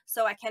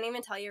 so I can't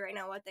even tell you right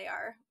now what they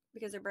are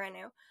because they're brand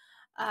new.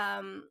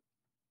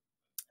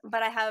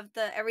 But I have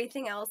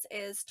everything else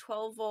is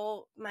 12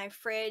 volt. My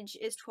fridge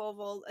is 12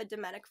 volt, a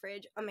Dometic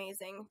fridge.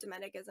 Amazing.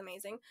 Dometic is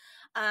amazing.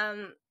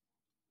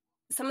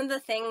 Some of the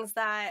things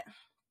that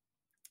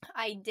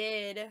I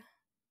did,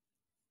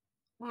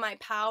 my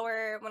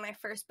power when I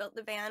first built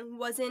the van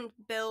wasn't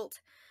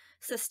built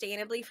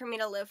sustainably for me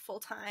to live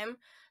full time.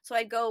 So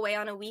I'd go away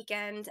on a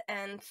weekend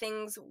and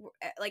things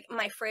like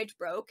my fridge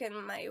broke, and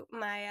my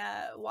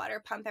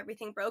water pump,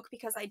 everything broke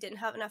because I didn't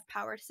have enough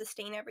power to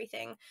sustain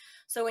everything.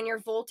 So when your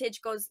voltage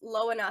goes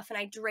low enough, and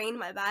I drained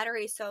my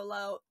battery so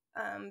low,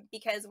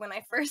 because when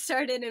I first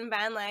started in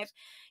van life,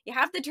 you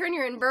have to turn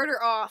your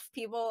inverter off,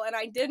 people, and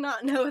I did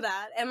not know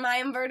that. And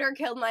my inverter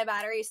killed my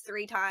batteries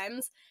 3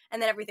 times, and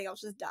then everything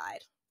else just died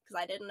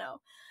because I didn't know.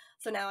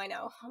 So now I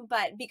know.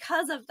 But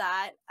because of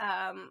that,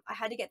 I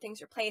had to get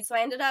things replaced. So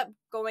I ended up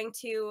going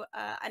to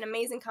an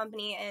amazing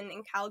company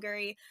in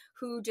Calgary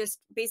who just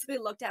basically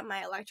looked at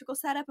my electrical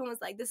setup and was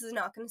like, this is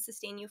not going to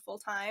sustain you full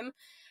time.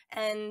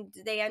 And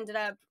they ended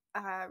up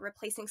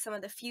replacing some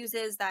of the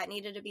fuses that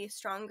needed to be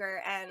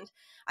stronger. And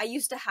I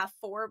used to have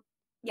 4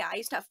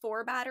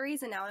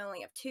 batteries, and now I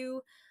only have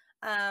 2.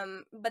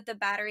 But the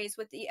batteries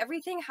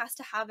everything has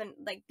to have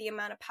like the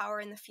amount of power,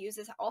 and the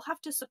fuses all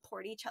have to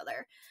support each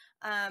other.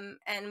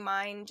 And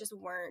mine just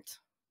weren't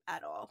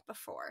at all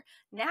before.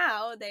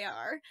 Now they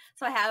are.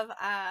 So I have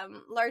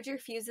larger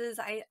fuses.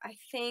 I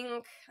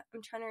think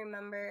I'm trying to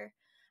remember.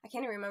 I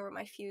can't even remember what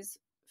my fuse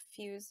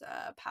fuse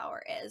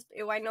power is.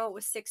 I know it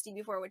was 60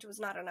 before, which was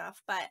not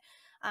enough, but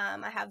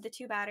I have the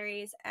 2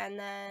 batteries and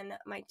then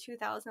my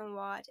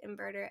 2000-watt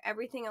inverter.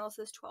 Everything else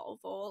is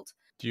 12-volt.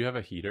 Do you have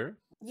a heater?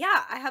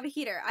 Yeah, I have a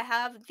heater. I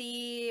have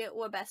the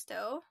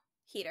Webesto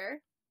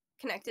heater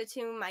connected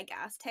to my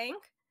gas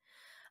tank.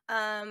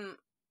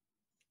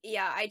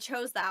 Yeah, I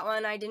chose that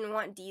one. I didn't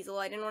want diesel.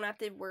 I didn't want to have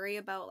to worry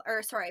about,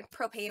 or sorry,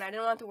 propane. I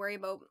didn't want to worry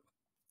about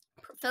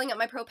filling up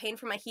my propane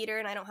for my heater,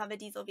 and I don't have a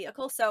diesel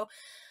vehicle. So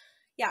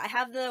yeah, I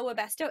have the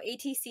Webesto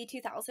ATC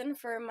 2000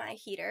 for my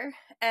heater,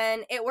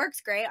 and it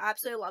works great. I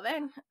absolutely love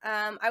it.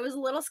 I was a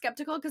little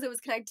skeptical because it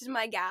was connected to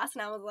my gas,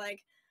 and I was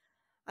like,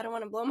 I don't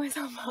want to blow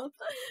myself up,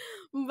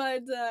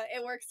 but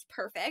it works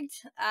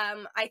perfect.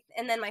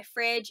 And then my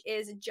fridge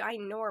is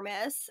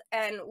ginormous,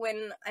 and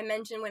when I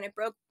mentioned when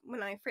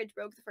my fridge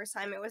broke the first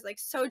time, it was like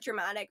so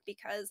dramatic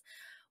because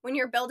when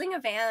you're building a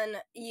van,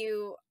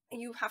 you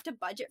have to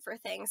budget for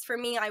things. For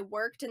me, I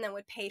worked and then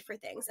would pay for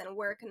things, and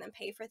work and then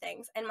pay for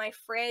things. And my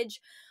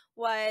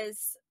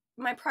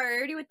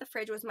priority with the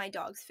fridge was my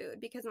dog's food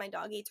because my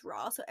dog eats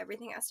raw, so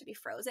everything has to be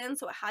frozen.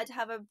 So it had to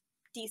have a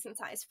decent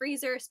sized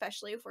freezer,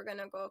 especially if we're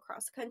gonna go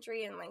across the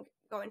country and like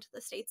go into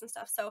the States and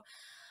stuff. So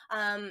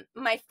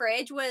my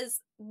fridge was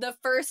the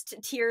first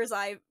tears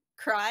I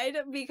cried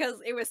because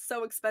it was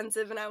so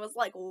expensive, and I was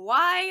like,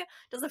 why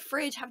does a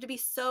fridge have to be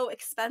so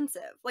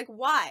expensive? Like,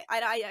 why?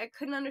 I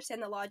couldn't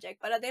understand the logic,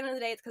 but at the end of the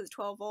day, it's because it's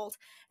 12-volt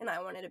and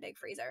I wanted a big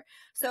freezer.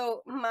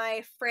 So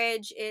my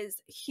fridge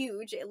is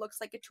huge. It looks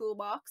like a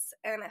toolbox,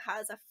 and it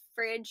has a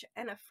fridge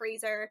and a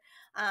freezer.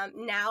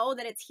 Now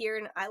that it's here,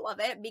 and I love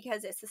it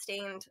because it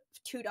sustained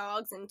 2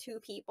 dogs and 2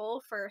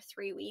 people for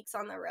 3 weeks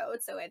on the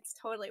road, so it's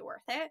totally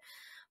worth it.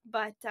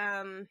 But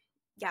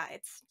yeah,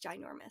 it's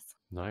ginormous.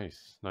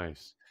 Nice.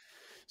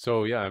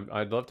 So yeah,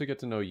 I'd love to get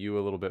to know you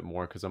a little bit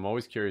more because I'm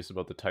always curious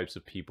about the types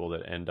of people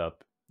that end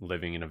up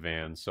living in a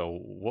van. So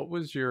what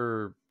was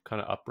your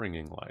kind of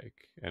upbringing like?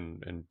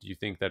 And do you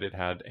think that it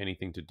had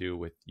anything to do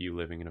with you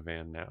living in a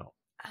van now?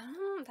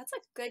 That's a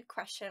good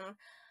question.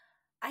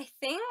 I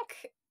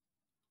think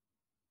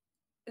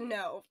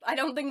no, I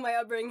don't think my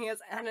upbringing has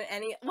had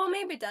any. Well,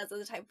 maybe it does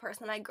as a type of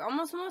person I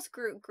almost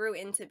grew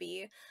into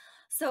be.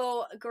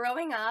 So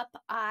growing up,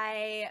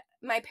 my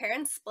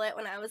parents split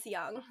when I was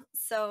young,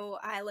 so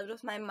I lived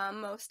with my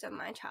mom most of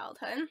my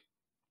childhood.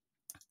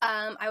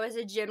 I was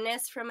a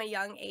gymnast from a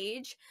young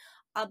age,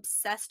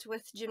 obsessed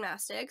with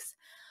gymnastics.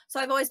 So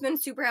I've always been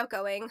super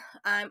outgoing.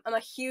 I'm a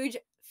huge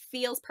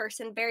feels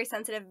person, very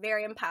sensitive,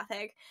 very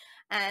empathic,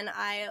 and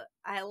I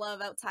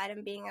love outside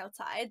and being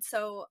outside.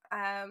 So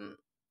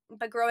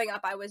but growing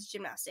up, I was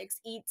gymnastics,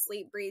 eat,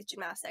 sleep, breathe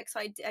gymnastics.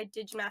 So I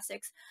did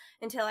gymnastics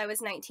until I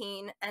was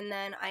 19, and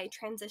then I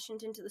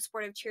transitioned into the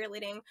sport of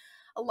cheerleading.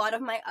 A lot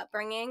of my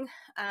upbringing,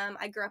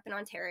 I grew up in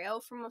Ontario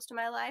for most of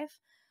my life.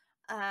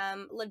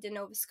 Lived in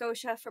Nova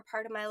Scotia for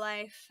part of my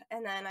life,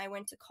 and then I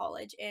went to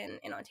college in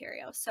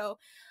Ontario. So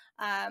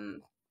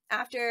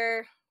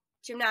after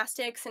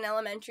gymnastics in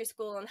elementary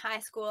school and high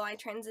school, I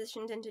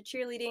transitioned into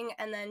cheerleading,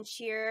 and then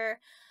cheer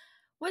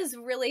was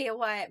really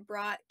what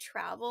brought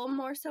travel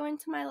more so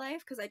into my life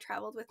because I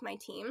traveled with my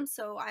team.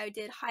 So I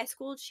did high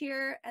school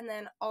cheer and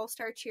then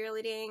all-star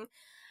cheerleading,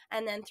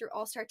 and then through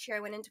all-star cheer I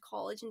went into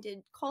college and did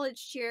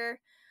college cheer.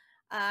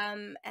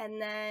 And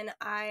then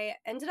I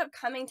ended up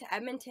coming to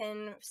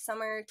Edmonton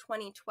summer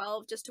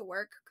 2012 just to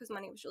work because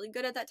money was really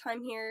good at that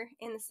time here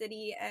in the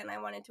city, and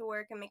I wanted to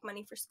work and make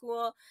money for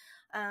school.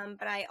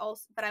 But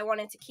I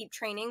wanted to keep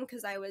training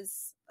because I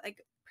was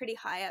like pretty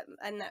high up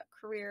in that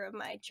career of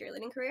my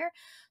cheerleading career.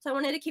 So I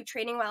wanted to keep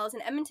training while I was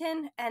in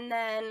Edmonton, and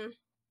then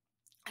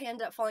I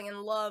ended up falling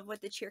in love with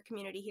the cheer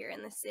community here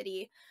in the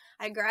city.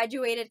 I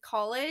graduated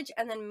college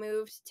and then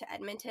moved to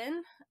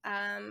Edmonton.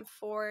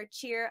 For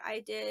cheer,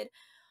 I did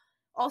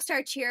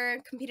all-star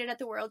cheer, competed at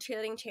the World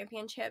Cheerleading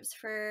Championships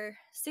for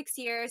 6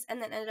 years, and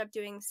then ended up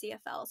doing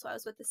CFL. So I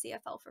was with the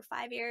CFL for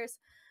 5 years,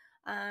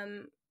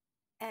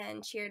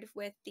 and cheered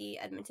with the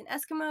Edmonton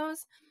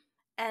Eskimos.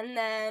 And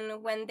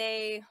then when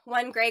they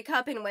won Grey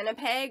Cup in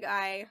Winnipeg,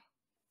 I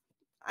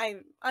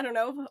don't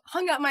know,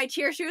 hung up my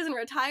cheer shoes and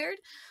retired,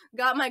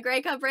 got my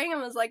Grey Cup ring,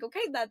 and was like,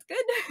 okay, that's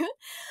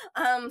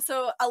good.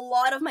 So a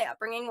lot of my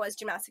upbringing was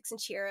gymnastics and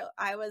cheer.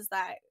 I was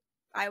that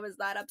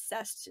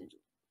obsessed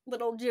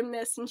little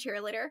gymnast and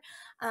cheerleader.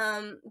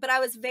 But I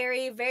was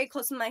very, very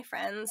close with my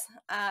friends.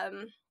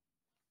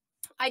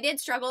 I did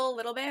struggle a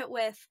little bit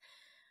with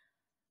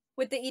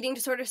the eating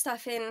disorder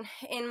stuff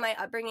in my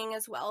upbringing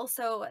as well.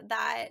 So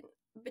that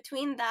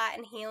between that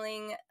and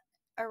healing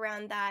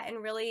around that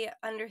and really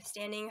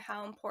understanding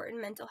how important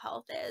mental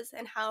health is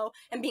and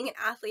being an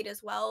athlete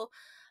as well,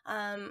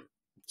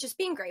 just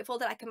being grateful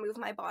that I can move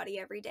my body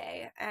every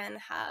day and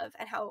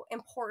how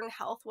important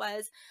health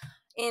was.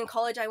 In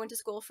college, I went to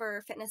school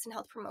for fitness and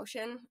health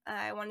promotion.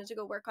 I wanted to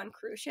go work on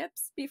cruise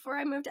ships before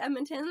I moved to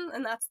Edmonton,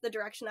 and that's the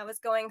direction I was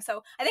going.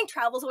 So I think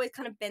travel's always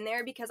kind of been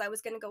there because I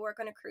was going to go work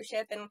on a cruise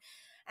ship, and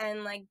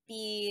and like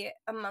be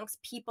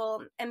amongst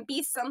people and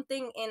be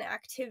something in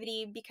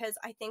activity, because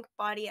I think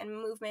body and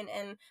movement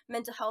and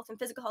mental health and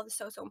physical health is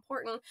so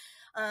important.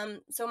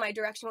 So my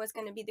direction was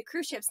going to be the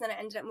cruise ships. Then I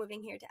ended up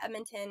moving here to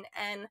Edmonton,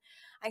 and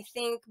I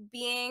think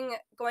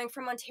going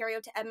from Ontario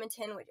to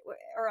Edmonton,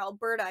 or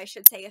Alberta, I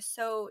should say, is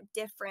so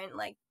different.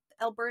 Like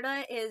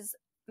Alberta is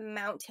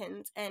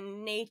mountains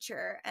and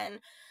nature, and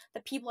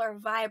the people are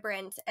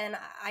vibrant, and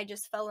I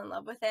just fell in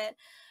love with it.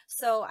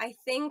 So I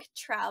think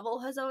travel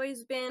has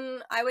always been,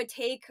 I would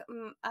take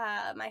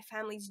my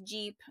family's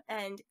Jeep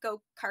and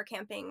go car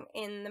camping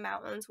in the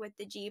mountains with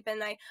the Jeep.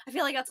 And I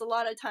feel like that's a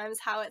lot of times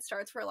how it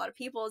starts for a lot of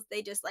people, is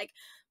they just like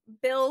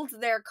build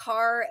their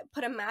car,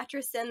 put a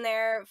mattress in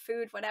there,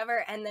 food,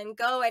 whatever, and then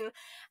go. And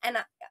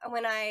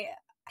when I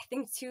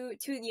think two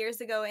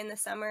years ago in the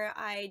summer,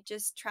 I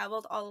just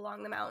traveled all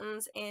along the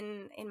mountains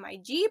in my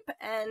Jeep,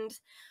 and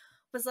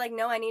was like,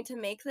 no, I need to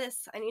make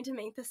this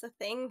a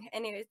thing,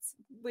 and it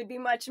would be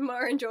much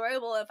more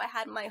enjoyable if I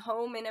had my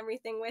home and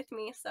everything with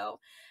me. So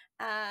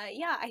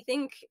yeah, I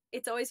think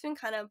it's always been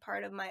kind of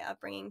part of my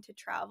upbringing to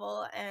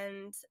travel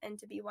and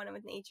to be one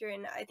with nature,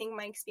 and I think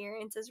my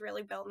experiences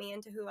really built me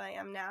into who I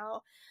am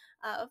now,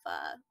 of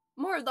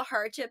more of the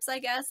hardships, I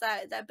guess,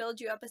 that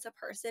build you up as a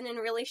person and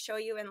really show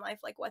you in life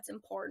like what's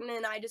important.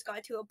 And I just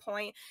got to a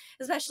point,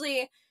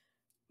 especially,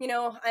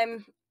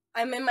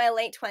 I'm in my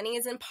late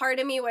 20s, and part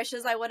of me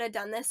wishes I would have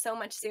done this so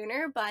much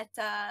sooner, but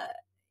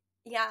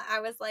yeah, I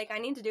was like, I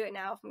need to do it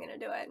now if I'm going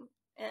to do it.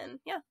 And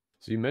yeah.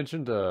 So you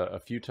mentioned a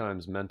few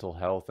times mental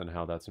health and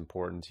how that's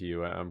important to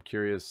you. I'm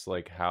curious,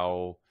 like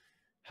how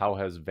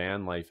has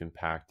van life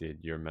impacted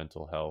your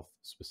mental health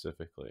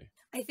specifically?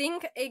 I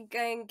think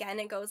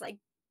it goes like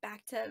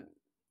back to,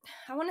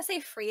 I want to say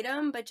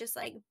freedom, but just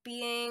like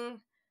being,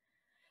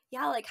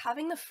 yeah, like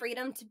having the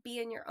freedom to be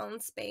in your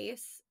own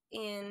space,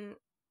 in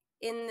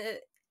the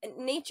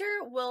nature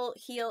will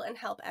heal and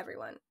help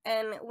everyone.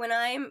 And when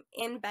I'm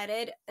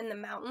embedded in the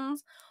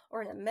mountains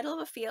or in the middle of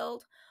a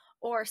field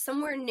or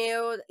somewhere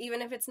new,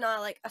 even if it's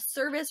not like a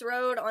service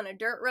road on a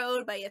dirt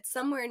road, but it's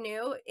somewhere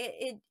new,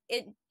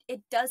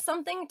 it does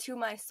something to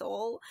my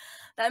soul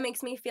that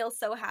makes me feel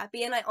so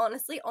happy. And I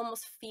honestly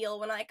almost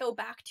feel, when I go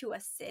back to a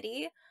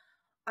city,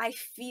 I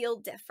feel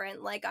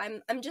different. Like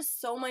I'm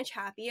just so much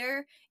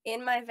happier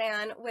in my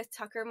van with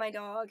Tucker, my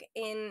dog,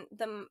 in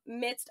the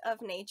midst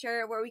of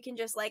nature, where we can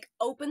just like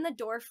open the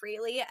door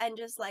freely and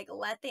just like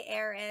let the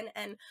air in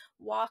and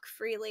walk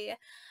freely.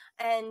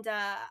 And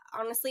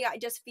honestly, I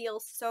just feel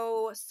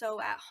so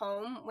at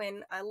home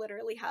when I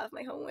literally have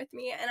my home with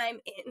me and I'm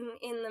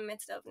in the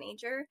midst of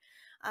nature.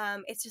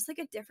 It's just like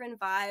a different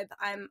vibe.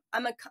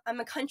 I'm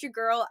a country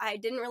girl. I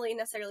didn't really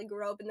necessarily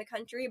grow up in the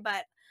country,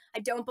 but I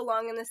don't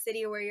belong in the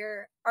city where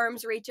you're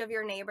arm's reach of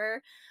your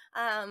neighbor.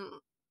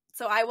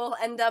 So I will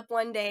end up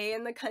one day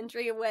in the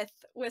country with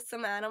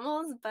some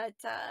animals, but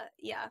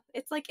yeah,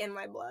 it's like in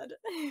my blood.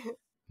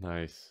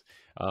 Nice.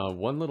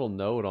 One little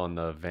note on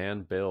the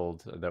van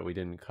build that we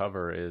didn't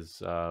cover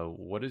is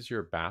what is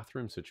your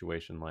bathroom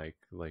situation like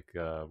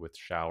with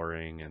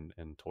showering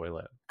and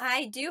toilet?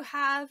 I do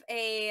have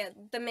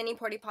the mini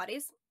porta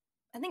potties.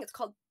 I think it's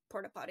called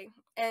porta potty,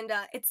 and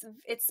it's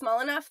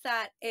small enough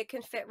that it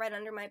can fit right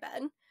under my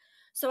bed.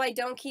 So I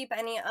don't keep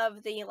any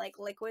of the like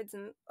liquids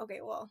and, okay,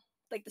 well,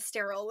 like the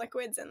sterile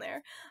liquids in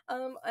there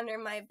under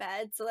my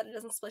bed so that it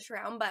doesn't splish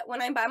around. But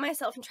when I'm by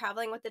myself and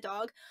traveling with the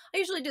dog, I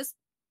usually just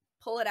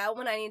pull it out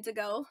when I need to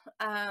go.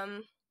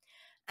 And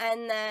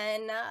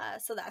then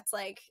so that's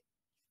like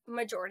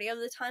majority of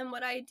the time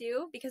what I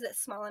do, because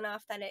it's small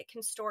enough that it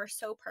can store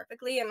so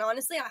perfectly. And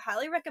honestly, I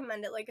highly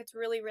recommend it. Like, it's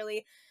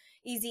really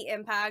easy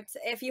impact.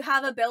 If you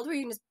have a build where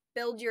you can just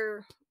build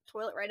your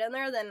toilet right in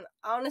there, then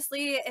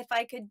honestly, if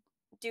I could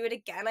do it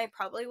again, I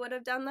probably would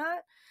have done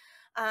that.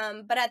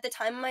 But at the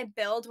time of my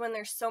build, when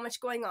there's so much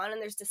going on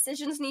and there's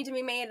decisions need to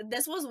be made,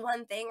 this was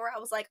one thing where I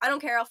was like, I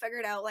don't care, I'll figure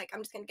it out. Like, I'm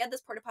just gonna get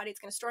this porta potty, it's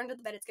gonna store under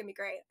the bed, it's gonna be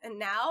great. And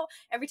now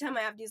every time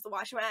I have to use the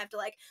washroom, I have to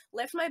like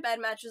lift my bed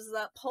mattresses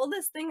up, pull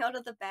this thing out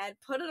of the bed,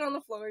 put it on the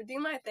floor, do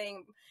my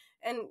thing.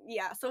 And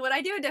yeah, so would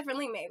I do it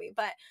differently? Maybe,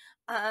 but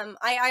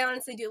I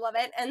honestly do love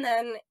it. And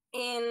then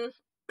in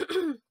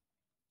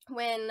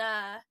when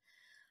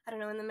I don't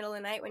know, in the middle of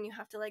the night when you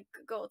have to like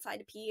go outside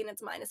to pee and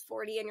it's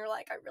 -40 and you're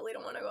like, I really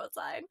don't want to go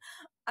outside,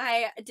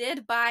 I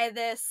did buy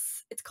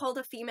this. It's called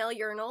a female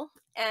urinal,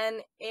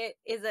 and it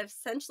is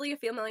essentially a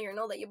female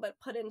urinal that you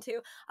put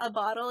into a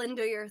bottle and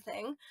do your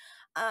thing.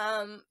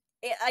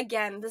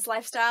 Again, this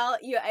lifestyle,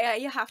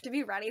 you have to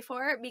be ready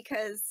for it,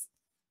 because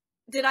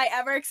did I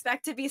ever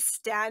expect to be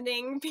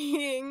standing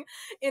peeing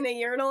in a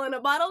urinal in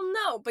a bottle?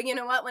 No. But you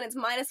know what? When it's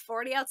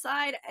 -40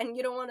 outside and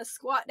you don't want to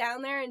squat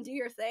down there and do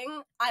your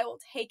thing, I will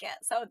take it.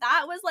 So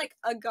that was like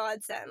a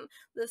godsend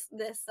this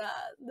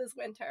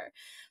winter.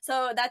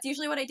 So that's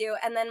usually what I do.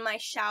 And then my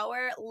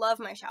shower, love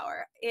my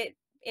shower.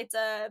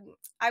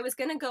 I was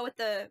gonna go with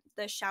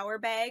the shower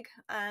bag,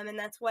 and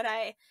that's what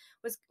I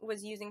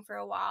was using for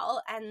a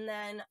while. And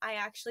then I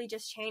actually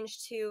just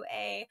changed to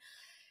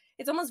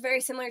it's almost very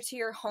similar to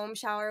your home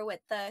shower with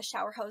the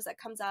shower hose that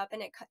comes up,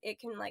 and it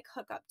can like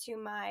hook up to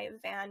my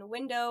van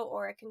window,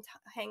 or it can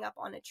hang up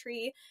on a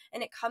tree,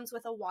 and it comes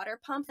with a water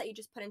pump that you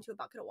just put into a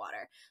bucket of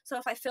water. So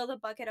if I fill the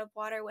bucket of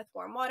water with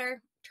warm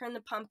water, turn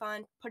the pump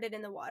on, put it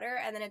in the water,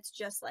 and then it's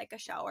just like a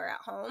shower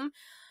at home.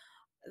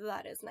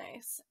 That is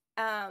nice.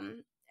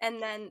 And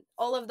then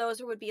all of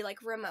those would be like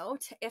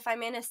remote. If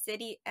I'm in a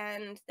city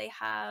and they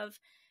have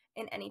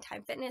an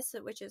Anytime Fitness,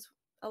 which is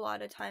a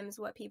lot of times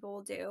what people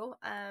will do.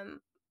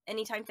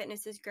 Anytime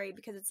Fitness is great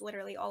because it's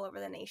literally all over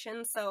the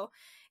nation. So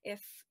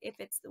if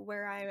it's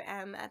where I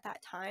am at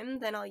that time,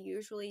 then I'll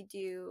usually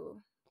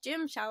do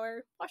gym,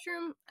 shower,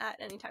 washroom at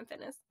Anytime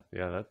Fitness.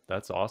 Yeah,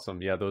 that's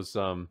awesome. Yeah, those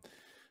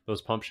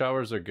pump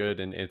showers are good,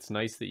 and it's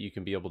nice that you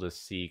can be able to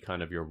see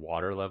kind of your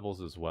water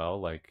levels as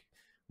well. Like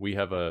we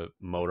have a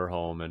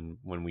motorhome, and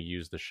when we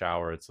use the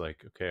shower, it's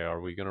like, okay, are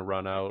we gonna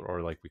run out,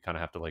 or like we kind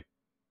of have to like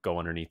go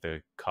underneath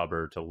the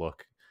cupboard to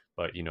look.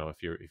 But you know,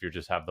 if you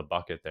just have the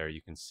bucket there,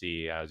 you can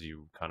see as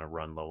you kind of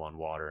run low on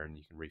water, and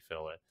you can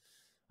refill it.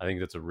 I think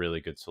that's a really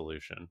good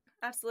solution.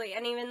 Absolutely.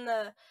 And even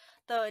the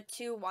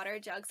two water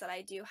jugs that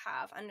I do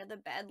have under the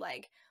bed,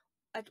 like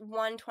a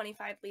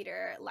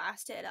 125-liter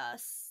lasted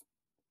us,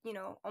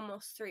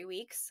 almost 3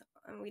 weeks.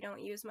 And we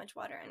don't use much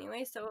water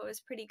anyway, so it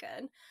was pretty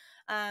good.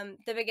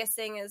 The biggest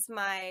thing is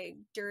my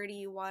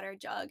dirty water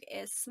jug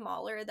is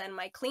smaller than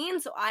my clean,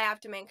 so I have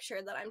to make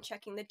sure that I'm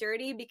checking the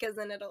dirty, because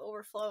then it'll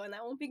overflow and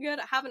that won't be good.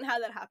 I haven't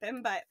had that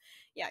happen, but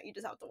yeah, you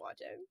just have to watch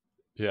it.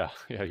 Yeah,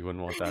 yeah, you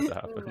wouldn't want that to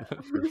happen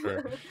for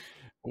sure. No.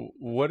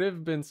 What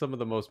have been some of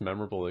the most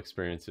memorable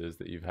experiences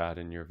that you've had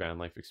in your van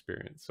life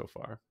experience so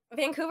far?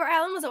 Vancouver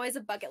Island was always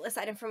a bucket list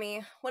item for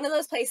me. One of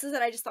those places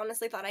that I just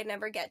honestly thought I'd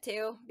never get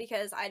to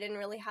because I didn't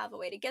really have a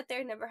way to get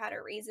there, never had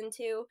a reason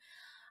to.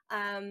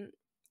 Um,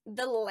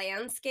 the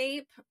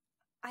landscape,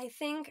 I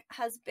think,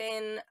 has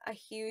been a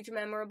huge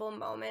memorable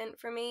moment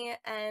for me.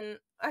 And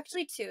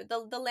actually, too,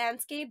 the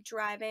landscape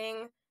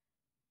driving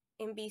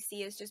in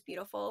BC is just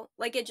beautiful.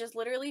 Like, it just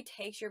literally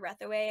takes your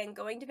breath away. And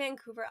going to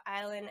Vancouver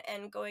Island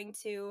and going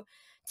to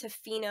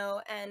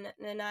Fino and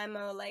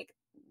Nanaimo, like,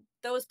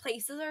 those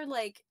places are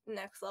like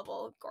next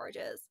level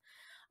gorgeous.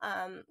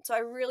 So I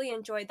really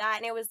enjoyed that,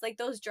 and it was like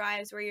those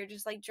drives where you're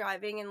just like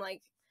driving and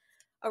like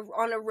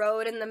on a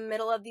road in the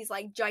middle of these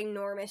like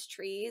ginormous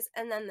trees,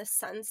 and then the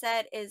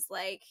sunset is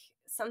like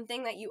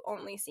something that you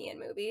only see in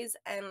movies.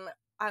 And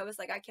I was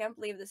like, I can't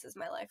believe this is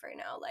my life right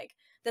now. Like,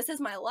 this is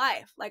my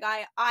life. Like,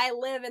 I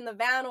live in the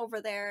van over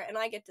there and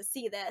I get to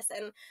see this,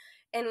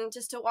 and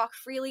just to walk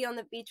freely on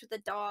the beach with the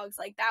dogs,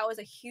 like that was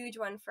a huge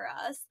one for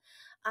us,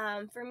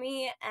 for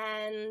me.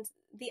 And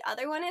the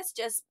other one is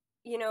just,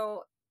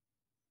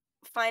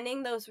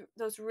 finding those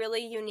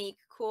really unique,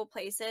 cool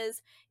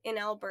places in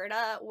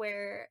Alberta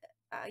where,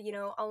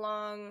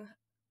 along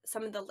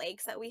some of the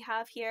lakes that we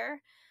have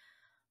here,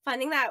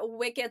 finding that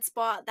wicked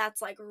spot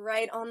that's like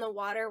right on the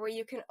water where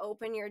you can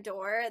open your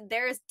door.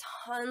 There's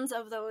tons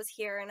of those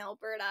here in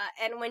Alberta.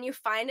 And when you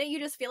find it, you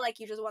just feel like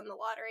you just won the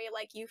lottery.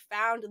 Like, you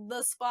found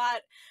the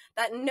spot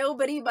that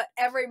nobody but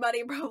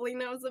everybody probably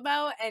knows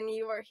about, and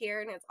you are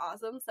here, and it's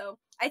awesome. So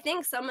I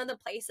think some of the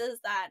places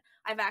that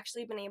I've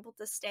actually been able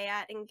to stay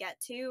at and get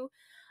to,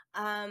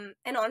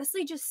 and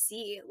honestly just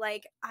see,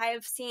 like,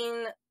 I've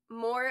seen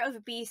more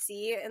of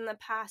BC in the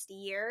past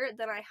year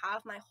than I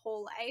have my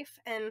whole life,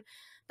 and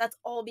that's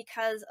all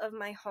because of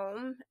my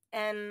home.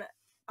 And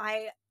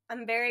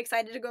I'm very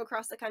excited to go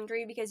across the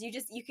country because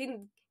you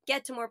can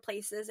get to more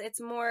places. It's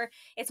more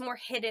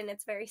hidden,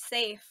 it's very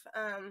safe.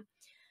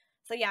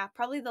 So yeah,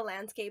 probably the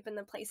landscape and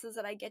the places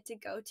that I get to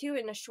go to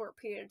in a short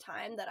period of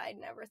time that I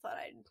never thought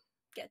I'd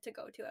get to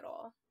go to at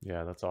all.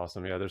 Yeah, that's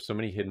awesome. Yeah, there's so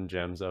many hidden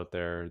gems out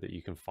there that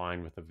you can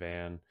find with a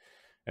van.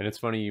 And it's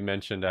funny you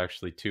mentioned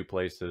actually two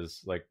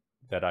places like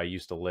that I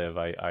used to live.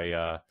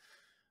 I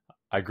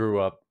grew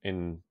up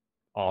in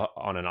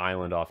on an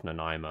island off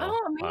Nanaimo.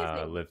 Oh,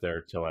 amazing. Lived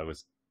there till I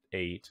was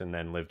 8, and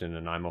then lived in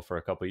Nanaimo for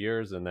a couple of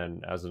years. And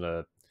then as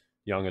a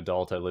young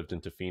adult, I lived in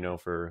Tofino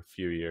for a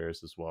few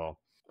years as well.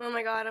 Oh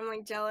my god, I'm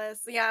like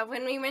jealous. Yeah,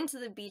 when we went to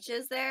the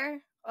beaches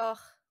there, oh,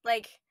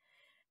 like,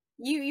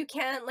 you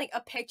can't, like,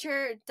 a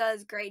picture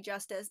does great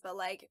justice, but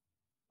like,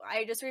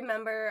 I just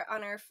remember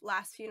on our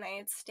last few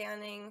nights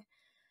standing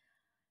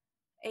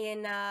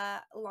in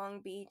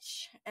Long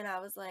Beach, and I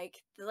was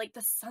like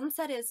the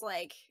sunset is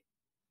like,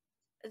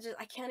 just,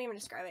 I can't even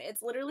describe it.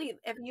 It's literally,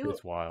 if you,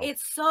 It's wild.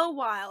 it's so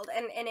wild,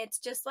 and it's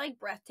just like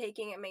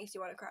breathtaking. It makes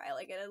you want to cry.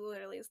 Like, it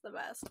literally is the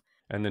best.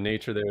 And the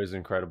nature there is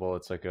incredible.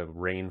 It's like a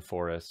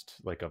rainforest,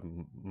 like a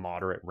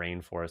moderate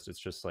rainforest. It's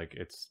just like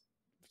it's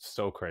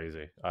so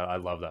crazy. I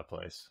love that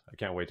place. I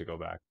can't wait to go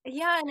back.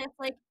 Yeah, and it's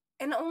like,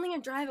 and only a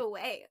drive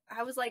away.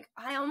 I was like,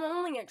 I am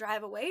only a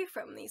drive away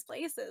from these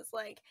places.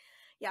 Like,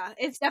 yeah,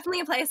 it's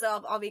definitely a place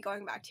that I'll be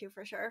going back to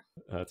for sure.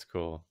 That's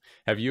cool.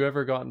 Have you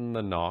ever gotten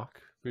the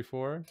knock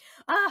before?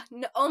 Ah,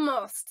 no,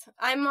 almost.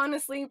 I'm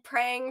honestly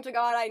praying to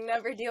God I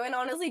never do, and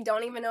honestly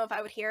don't even know if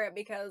I would hear it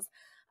because,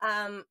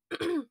 um,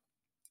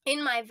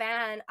 in my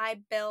van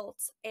I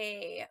built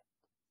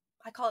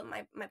I call it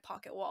my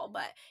pocket wall,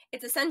 but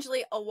it's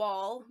essentially a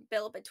wall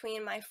built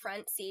between my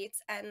front seats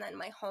and then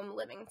my home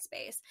living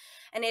space.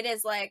 And it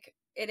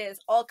is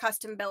all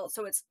custom built,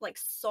 so it's like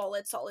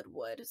solid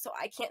wood. So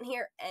I can't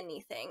hear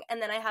anything.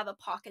 And then I have a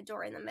pocket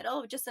door in the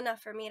middle, just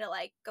enough for me to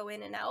like go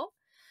in and out.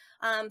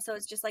 So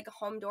it's just like a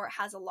home door. It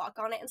has a lock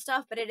on it and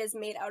stuff, but it is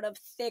made out of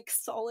thick,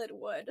 solid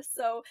wood.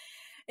 So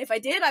if I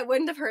did, I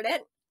wouldn't have heard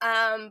it.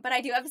 But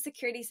I do have a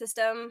security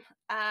system.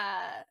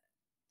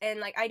 And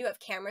like I do have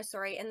cameras,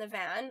 sorry, in the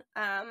van.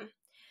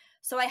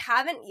 So I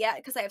haven't yet,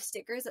 because I have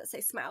stickers that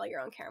say "Smile at your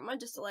own camera,"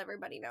 just to let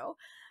everybody know,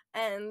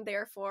 and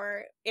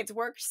therefore it's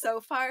worked so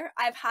far.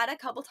 I've had a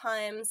couple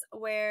times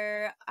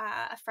where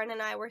a friend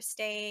and I were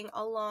staying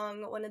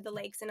along one of the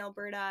lakes in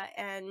Alberta,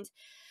 and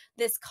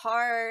this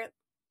car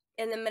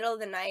in the middle of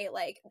the night,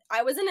 like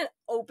I was in an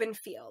open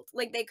field,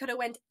 like they could have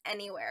went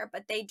anywhere,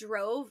 but they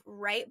drove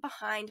right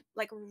behind,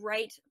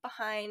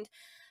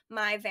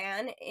 my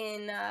van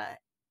in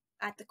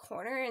at the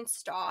corner and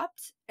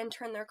stopped and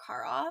turned their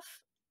car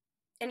off,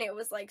 and it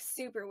was like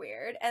super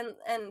weird.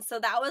 And so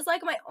that was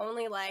like my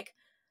only like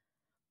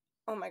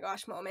oh my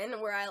gosh moment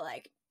where I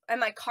like, and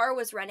my car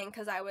was running,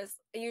 because I was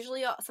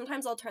usually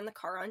sometimes I'll turn the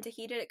car on to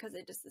heat it because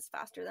it just is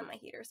faster than my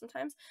heater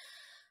sometimes.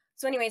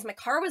 So anyways, my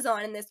car was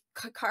on, and this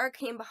car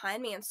came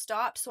behind me and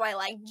stopped, so I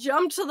like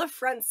jumped to the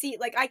front seat.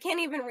 Like I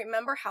can't even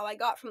remember how I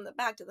got from the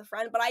back to the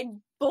front, but I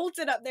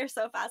bolted up there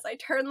so fast. I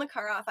turned the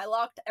car off, I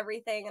locked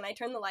everything, and I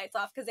turned the lights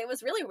off, because it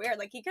was really weird.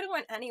 Like he could have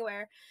went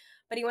anywhere,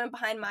 but he went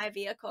behind my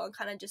vehicle and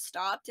kind of just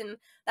stopped, and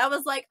that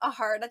was like a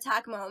heart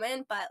attack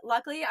moment. But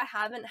luckily I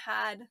haven't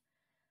had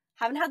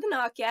the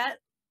knock yet.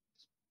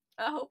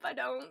 I hope I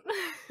don't.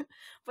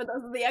 But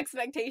those are the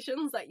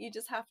expectations, that you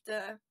just have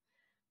to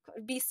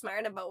be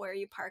smart about where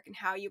you park and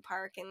how you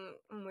park,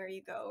 and where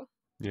you go.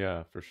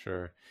 Yeah, for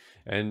sure.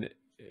 And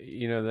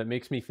that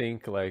makes me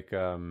think like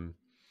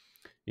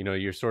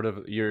you're sort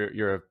of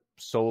you're a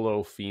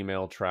solo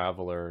female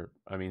traveler.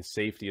 I mean,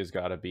 safety has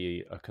got to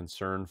be a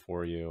concern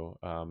for you.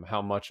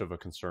 How much of a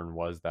concern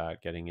was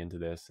that getting into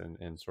this,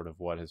 and sort of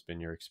what has been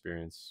your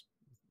experience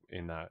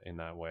in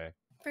that way?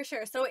 For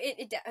sure. So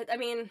I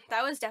mean,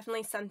 that was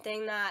definitely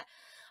something that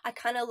I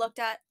kind of looked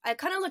at. I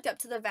kind of looked up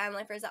to the van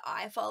lifers that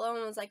I follow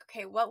and was like,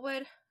 okay, what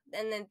would,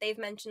 and then they've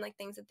mentioned like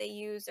things that they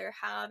use or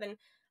have, and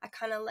I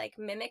kind of like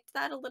mimicked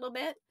that a little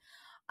bit.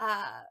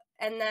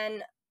 And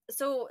then,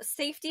 so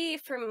safety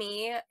for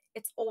me,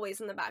 it's always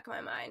in the back of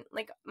my mind.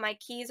 Like my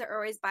keys are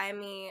always by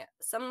me.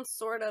 Some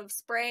sort of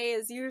spray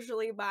is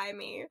usually by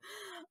me.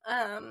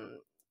 Um,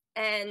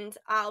 and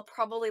I'll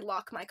probably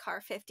lock my car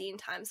 15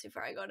 times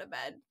before I go to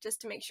bed, just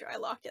to make sure I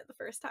locked it the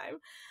first time.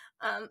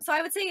 So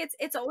I would say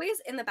it's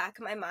always in the back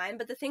of my mind,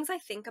 but the things I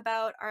think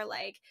about are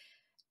like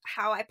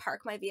how I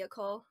park my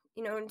vehicle,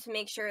 to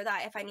make sure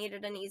that if I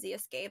needed an easy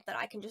escape, that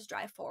I can just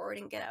drive forward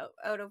and get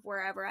out of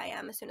wherever I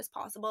am as soon as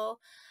possible.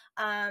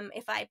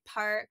 If I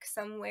park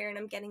somewhere and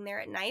I'm getting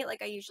there at night,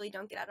 like I usually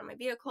don't get out of my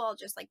vehicle, I'll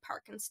just like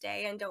park and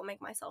stay and don't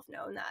make myself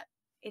known that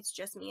it's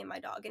just me and my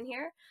dog in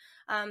here.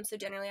 So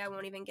generally I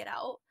won't even get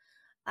out.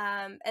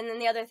 And then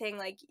the other thing,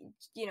 like,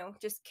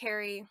 just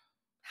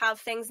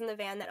have things in the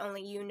van that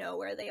only you know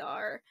where they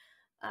are,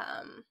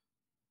 um,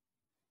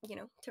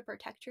 to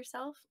protect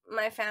yourself.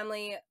 My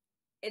family,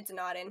 it's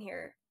not in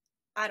here.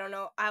 I don't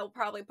know. I'll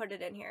probably put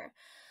it in here.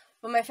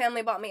 But my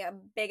family bought me a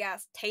big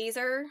ass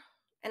taser,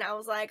 and I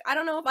was like, I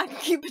don't know if I can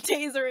keep a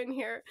taser in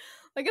here.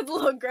 Like it's a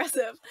little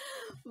aggressive.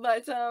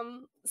 But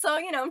so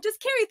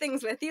just carry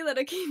things with you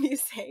that'll keep you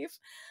safe.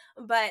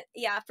 But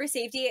yeah, for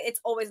safety,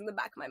 it's always in the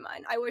back of my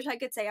mind. I wish I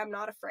could say I'm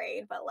not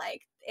afraid, but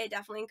like it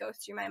definitely goes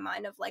through my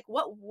mind of like,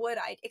 what would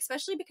I,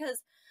 especially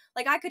because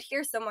like I could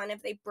hear someone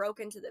if they broke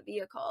into the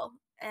vehicle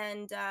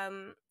and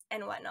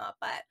whatnot,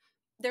 but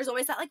there's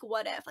always that like,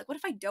 what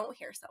if I don't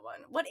hear someone?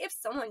 What if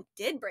someone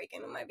did break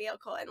into my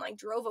vehicle and like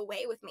drove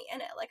away with me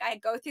in it? Like I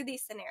go through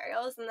these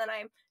scenarios, and then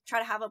I try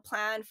to have a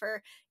plan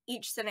for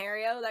each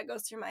scenario that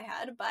goes through my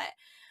head. But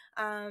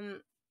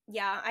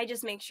yeah, I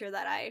just make sure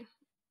that I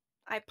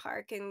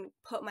park and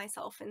put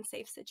myself in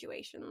safe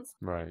situations.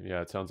 Right.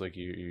 Yeah. It sounds like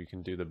you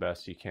can do the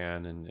best you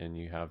can, and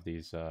you have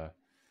these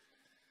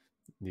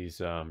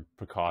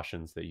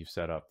precautions that you've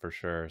set up for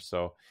sure.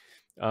 So,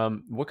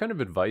 what kind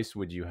of advice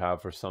would you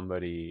have for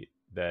somebody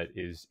that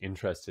is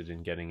interested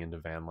in getting into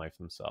van life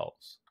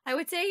themselves? I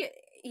would say,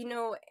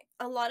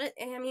 a lot of,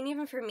 I mean,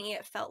 even for me,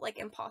 it felt like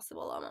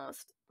impossible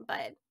almost.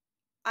 But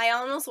I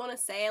almost want to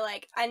say,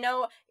 like, I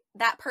know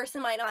that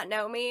person might not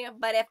know me,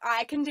 but if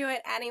I can do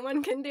it,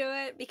 anyone can do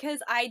it, because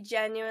I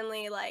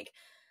genuinely, like,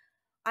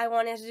 I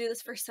wanted to do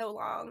this for so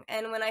long.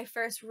 And when I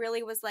first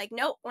really was like,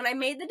 nope, when I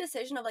made the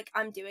decision of like,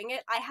 I'm doing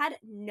it, I had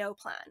no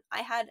plan. I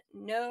had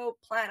no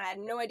plan. I had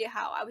no idea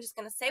how. I was just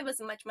going to save as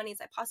much money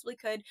as I possibly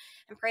could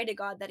and pray to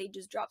God that he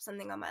just dropped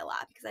something on my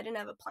lap, because I didn't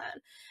have a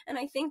plan. And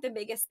I think the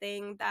biggest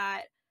thing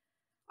that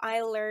I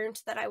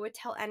learned that I would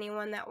tell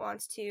anyone that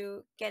wants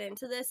to get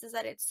into this is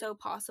that it's so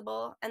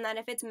possible, and that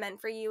if it's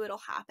meant for you, it'll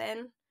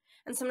happen.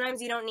 And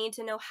sometimes you don't need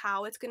to know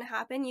how it's going to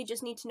happen. You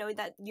just need to know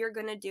that you're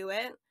going to do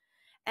it,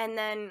 and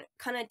then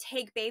kind of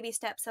take baby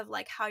steps of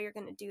like how you're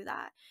going to do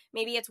that.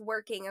 Maybe it's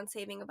working and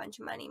saving a bunch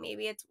of money.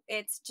 Maybe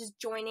it's just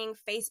joining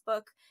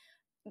Facebook,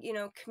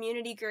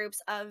 community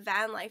groups of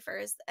van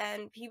lifers,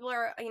 and people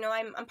are,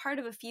 I'm part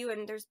of a few,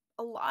 and there's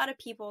a lot of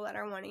people that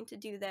are wanting to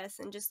do this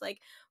and just like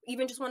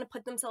even just want to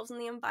put themselves in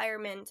the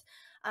environment.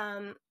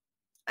 um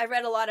I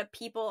read a lot of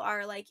people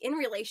are like in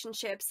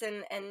relationships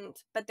and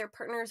but their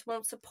partners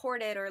won't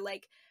support it, or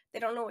like they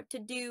don't know what to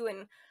do.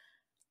 And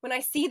when I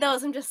see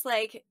those, I'm just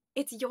like,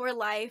 it's your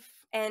life,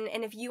 and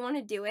if you want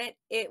to do it,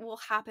 it will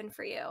happen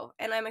for you.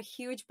 And I'm a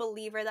huge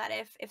believer that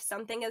if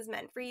something is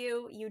meant for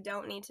you, you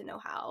don't need to know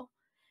how,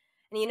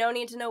 and you don't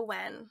need to know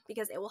when,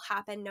 because it will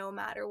happen no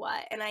matter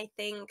what. And I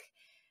think,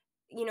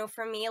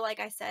 for me, like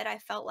I said, I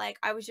felt like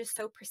I was just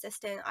so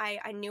persistent.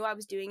 I knew I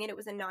was doing it. It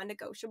was a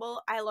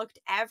non-negotiable. I looked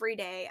every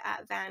day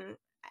at van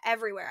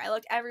everywhere. I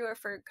looked everywhere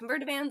for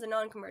converted vans and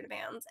non-converted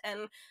vans,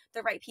 and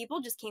the right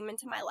people just came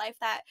into my life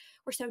that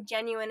were so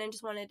genuine and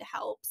just wanted to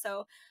help.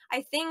 So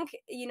I think,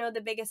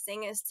 the biggest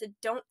thing is to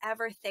don't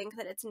ever think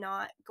that it's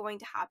not going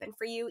to happen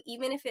for you,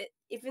 even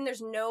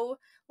there's no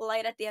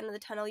light at the end of the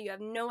tunnel, you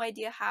have no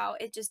idea how,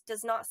 it just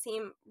does not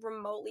seem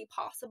remotely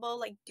possible.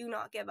 Like, do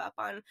not give up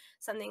on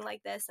something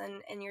like this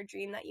and your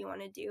dream that you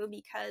want to do,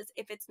 because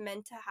if it's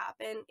meant to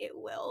happen, it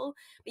will.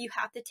 But you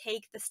have to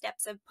take the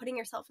steps of putting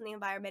yourself in the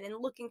environment and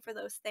looking for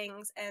those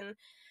things, and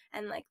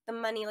like the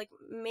money, like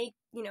make,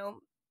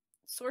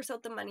 source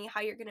out the money, how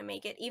you're going to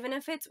make it, even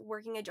if it's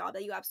working a job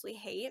that you absolutely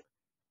hate,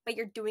 but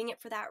you're doing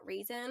it for that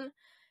reason.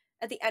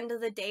 At the end of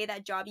the day,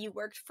 that job you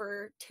worked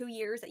for 2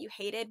 years that you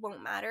hated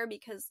won't matter,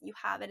 because you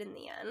have it in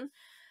the end.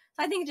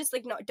 So I think just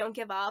like, no, don't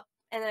give up.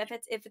 And then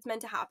if it's meant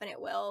to happen, it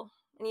will.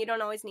 And you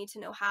don't always need to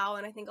know how.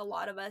 And I think a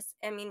lot of us,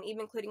 I mean,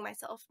 even including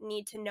myself,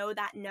 need to know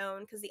that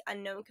known, because the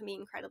unknown can be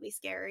incredibly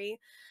scary,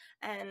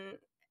 and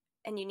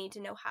you need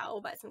to know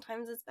how. But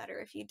sometimes it's better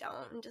if you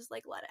don't, and just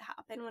like let it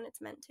happen when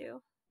it's meant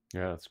to.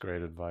 Yeah, that's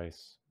great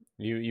advice.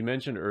 You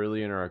mentioned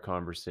early in our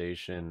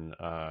conversation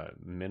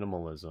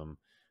minimalism.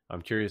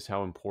 I'm curious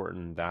how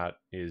important that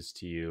is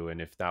to you, and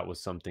if that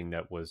was something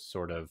that was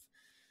sort of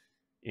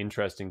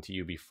interesting to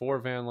you before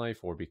van life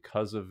or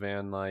because of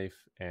van life,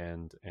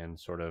 and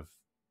sort of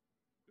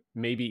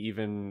maybe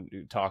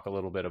even talk a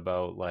little bit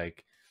about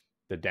like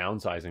the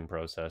downsizing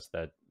process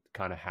that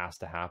kind of has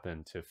to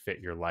happen to fit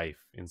your life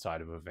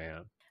inside of a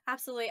van.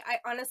 Absolutely. I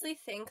honestly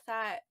think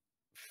that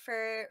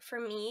for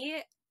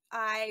me,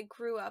 I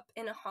grew up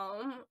in a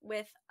home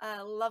with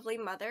a lovely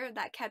mother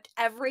that kept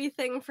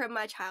everything from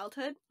my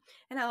childhood.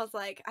 And I was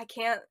like, I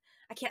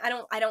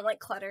don't like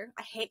clutter.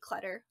 I hate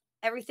clutter.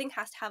 Everything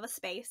has to have a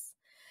space.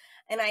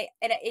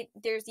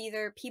 There's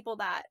either people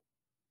that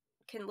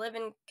can live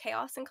in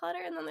chaos and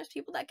clutter, and then there's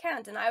people that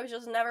can't. And I was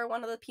just never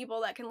one of the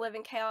people that can live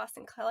in chaos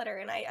and clutter.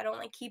 And I don't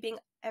like keeping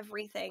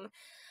everything.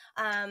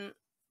 Um,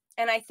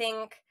 and I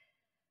think,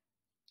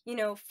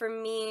 for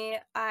me,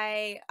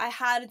 I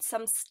had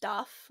some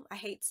stuff. I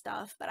hate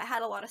stuff, but I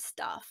had a lot of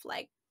stuff,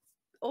 like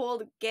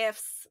old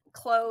gifts,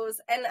 clothes,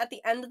 and at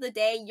the end of the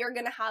day, you're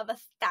gonna have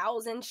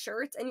 1,000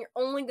 shirts, and you're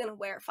only gonna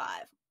wear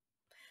five.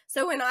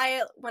 So when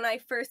I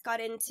first got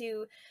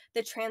into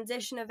the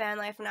transition of van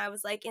life, and I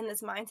was like in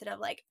this mindset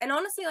of like, and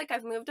honestly, like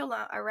I've moved a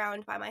lot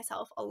around by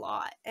myself a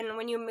lot, and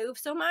when you move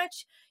so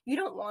much, you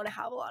don't want to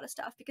have a lot of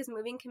stuff, because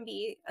moving can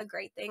be a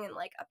great thing and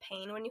like a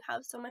pain when you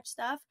have so much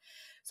stuff.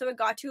 So it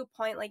got to a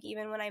point, like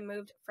even when I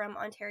moved from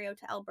Ontario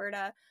to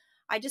Alberta,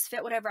 I just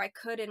fit whatever I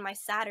could in my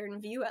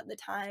Saturn view at the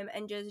time,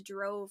 and just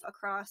drove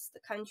across the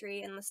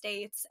country and the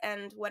states,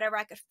 and whatever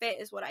I could fit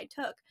is what I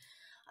took.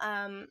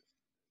 Um,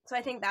 so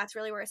I think that's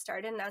really where it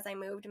started. And as I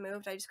moved,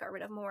 I just got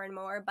rid of more and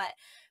more. But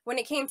when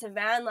it came to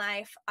van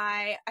life,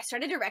 I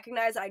started to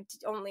recognize I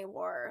only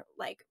wore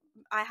like,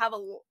 I have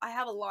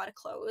a lot of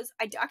clothes.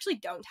 Actually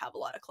don't have a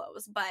lot of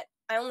clothes, but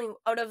I only,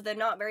 out of the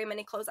not very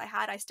many clothes I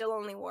had, I still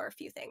only wore a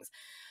few things.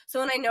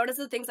 So when I notice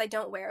the things I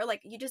don't wear,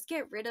 like you just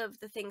get rid of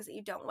the things that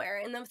you don't wear.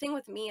 And the thing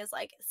with me is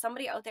like,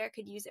 somebody out there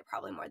could use it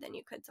probably more than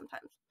you could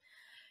sometimes,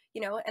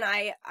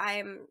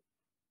 and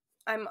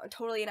I'm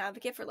totally an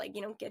advocate for like,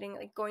 getting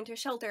like going to a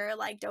shelter,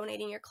 like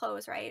donating your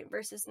clothes, right?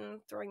 Versus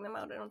throwing them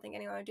out. I don't think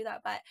anyone would do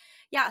that. But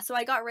yeah, so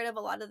I got rid of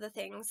a lot of the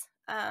things.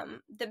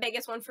 The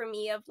biggest one for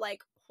me of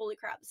like, holy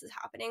crap, this is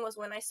happening, was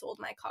when I sold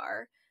my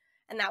car.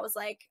 And that was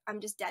like,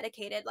 I'm just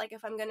dedicated. Like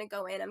if I'm going to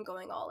go in, I'm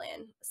going all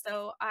in.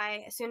 So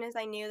as soon as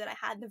I knew that I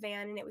had the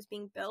van and it was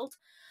being built,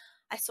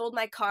 I sold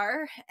my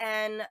car,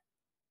 and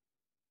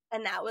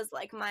that was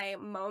like my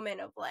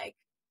moment of like,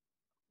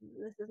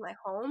 this is my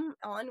home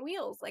on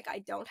wheels. Like I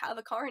don't have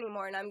a car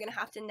anymore, and I'm gonna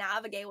have to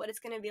navigate what it's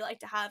gonna be like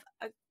to have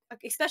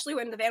especially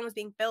when the van was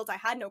being built. I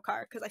had no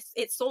car because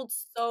it sold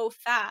so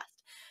fast.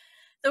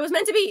 So it was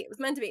meant to be. It was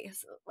meant to be.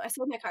 So I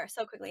sold my car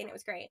so quickly, and it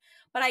was great.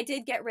 But I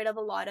did get rid of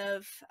a lot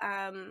of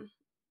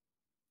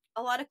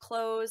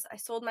clothes. I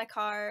sold my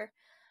car.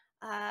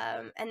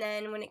 And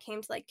then when it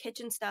came to like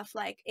kitchen stuff,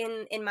 like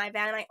in my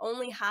van, I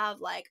only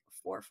have like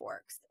 4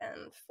 forks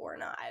and 4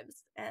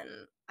 knives, and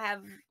I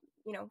have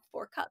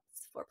 4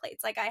 cups, 4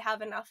 plates. Like I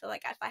have enough,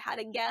 like if I had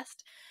a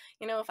guest,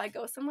 if I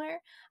go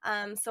somewhere.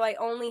 So I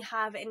only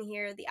have in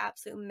here the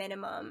absolute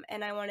minimum,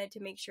 and I wanted to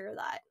make sure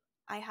that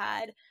I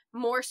had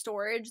more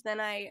storage than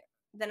I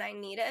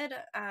needed.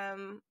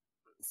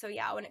 So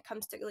yeah, when it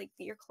comes to like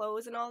your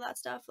clothes and all that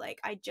stuff, like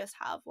I just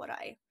have what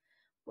I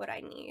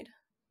need.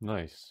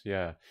 Nice.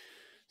 Yeah.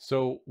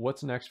 So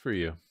what's next for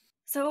you?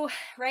 So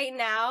right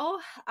now,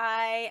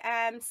 I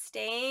am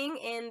staying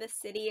in the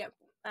city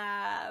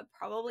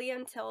probably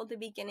until the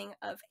beginning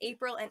of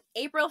April. And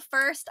April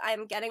 1st,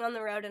 I'm getting on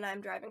the road and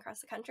I'm driving across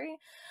the country.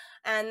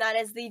 And that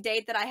is the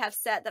date that I have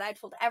set that I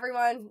told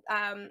everyone.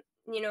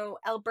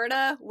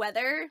 Alberta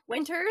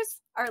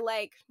winters are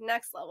like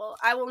next level.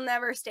 I will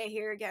never stay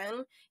here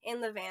again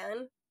in the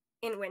van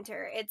in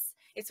winter.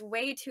 It's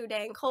way too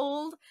dang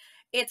cold.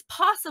 It's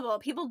possible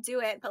people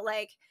do it, but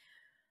like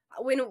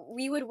when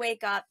we would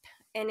wake up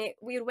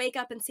we would wake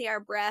up and see our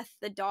breath,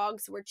 the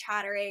dogs were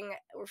chattering,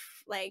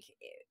 like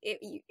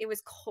it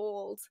was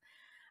cold.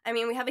 I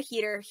mean, we have a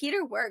heater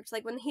worked,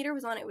 like when the heater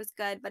was on it was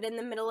good, but in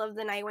the middle of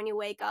the night when you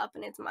wake up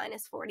and it's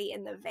minus 40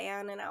 in the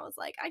van, and I was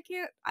like,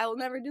 I will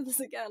never do this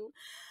again.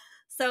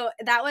 So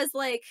that was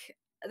like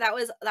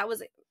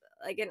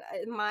in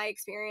my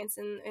experience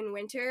in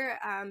winter.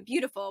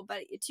 Beautiful,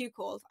 but too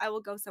cold. I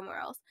will go somewhere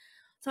else.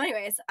 So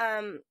anyways,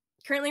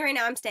 currently right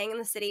now I'm staying in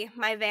the city.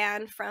 My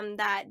van from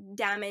that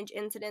damage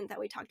incident that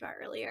we talked about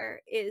earlier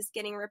is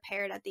getting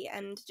repaired at the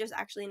end, just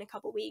actually in a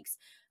couple weeks,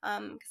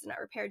 because it's not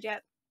repaired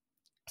yet.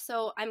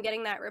 So I'm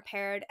getting that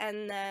repaired,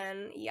 and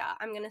then yeah,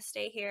 I'm gonna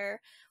stay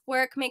here,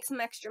 work, make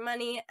some extra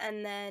money,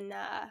 and then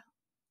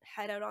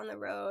head out on the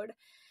road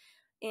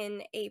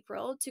in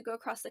April to go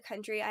across the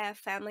country. I have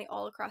family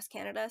all across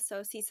Canada,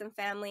 so see some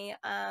family.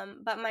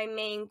 But my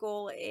main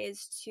goal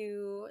is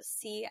to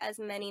see as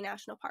many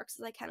national parks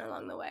as I can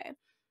along the way.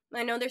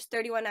 I know there's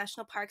 31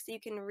 national parks that you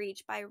can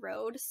reach by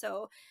road,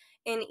 so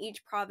in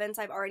each province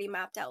I've already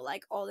mapped out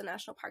like all the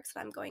national parks that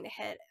I'm going to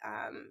hit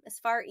as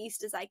far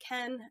east as I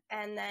can,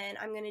 and then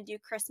I'm going to do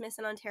Christmas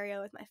in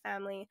Ontario with my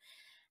family,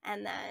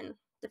 and then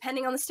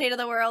depending on the state of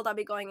the world, I'll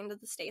be going into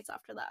the States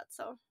after that.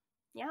 So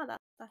yeah,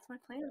 that's my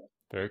plan.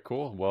 Very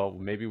cool. Well,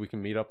 maybe we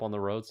can meet up on the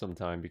road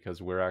sometime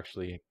because we're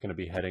actually going to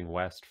be heading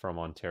west from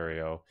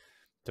Ontario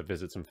to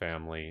visit some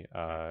family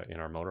in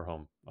our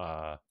motorhome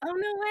Oh, no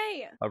way.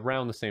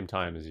 around the same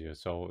time as you.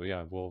 So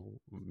yeah,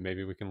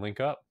 maybe we can link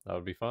up. That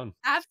would be fun.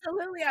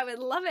 Absolutely, I would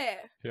love it.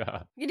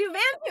 Yeah. You do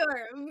van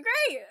tour.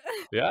 Great.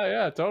 Yeah,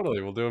 yeah,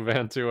 totally. We'll do a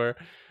van tour.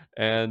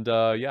 And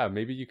yeah,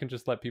 maybe you can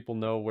just let people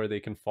know where they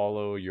can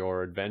follow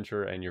your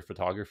adventure and your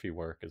photography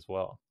work as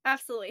well.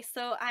 Absolutely.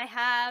 So I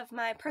have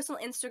my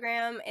personal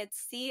Instagram.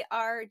 It's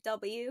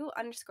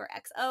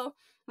CRW_XO.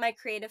 My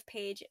creative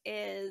page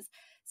is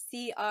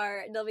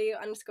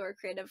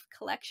CRW_creative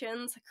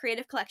collections.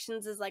 Creative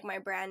collections is like my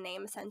brand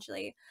name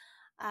essentially.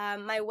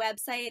 My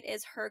website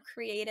is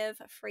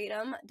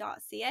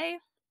hercreativefreedom.ca,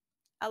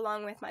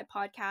 along with my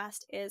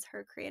podcast is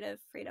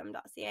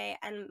hercreativefreedom.ca,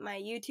 and my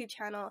YouTube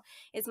channel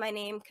is my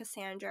name,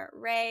 Cassandra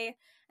Ray,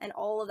 and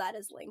all of that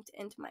is linked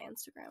into my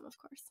Instagram, of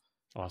course.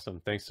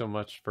 Awesome. Thanks so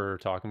much for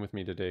talking with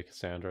me today,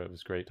 Cassandra. It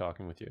was great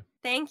talking with you.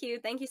 Thank you.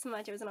 Thank you so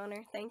much. It was an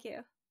honor. Thank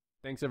you.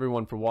 Thanks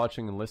everyone for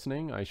watching and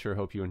listening. I sure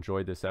hope you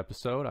enjoyed this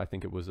episode. I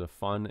think it was a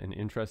fun and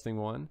interesting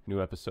one.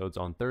 New episodes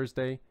on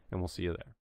Thursday, and we'll see you there.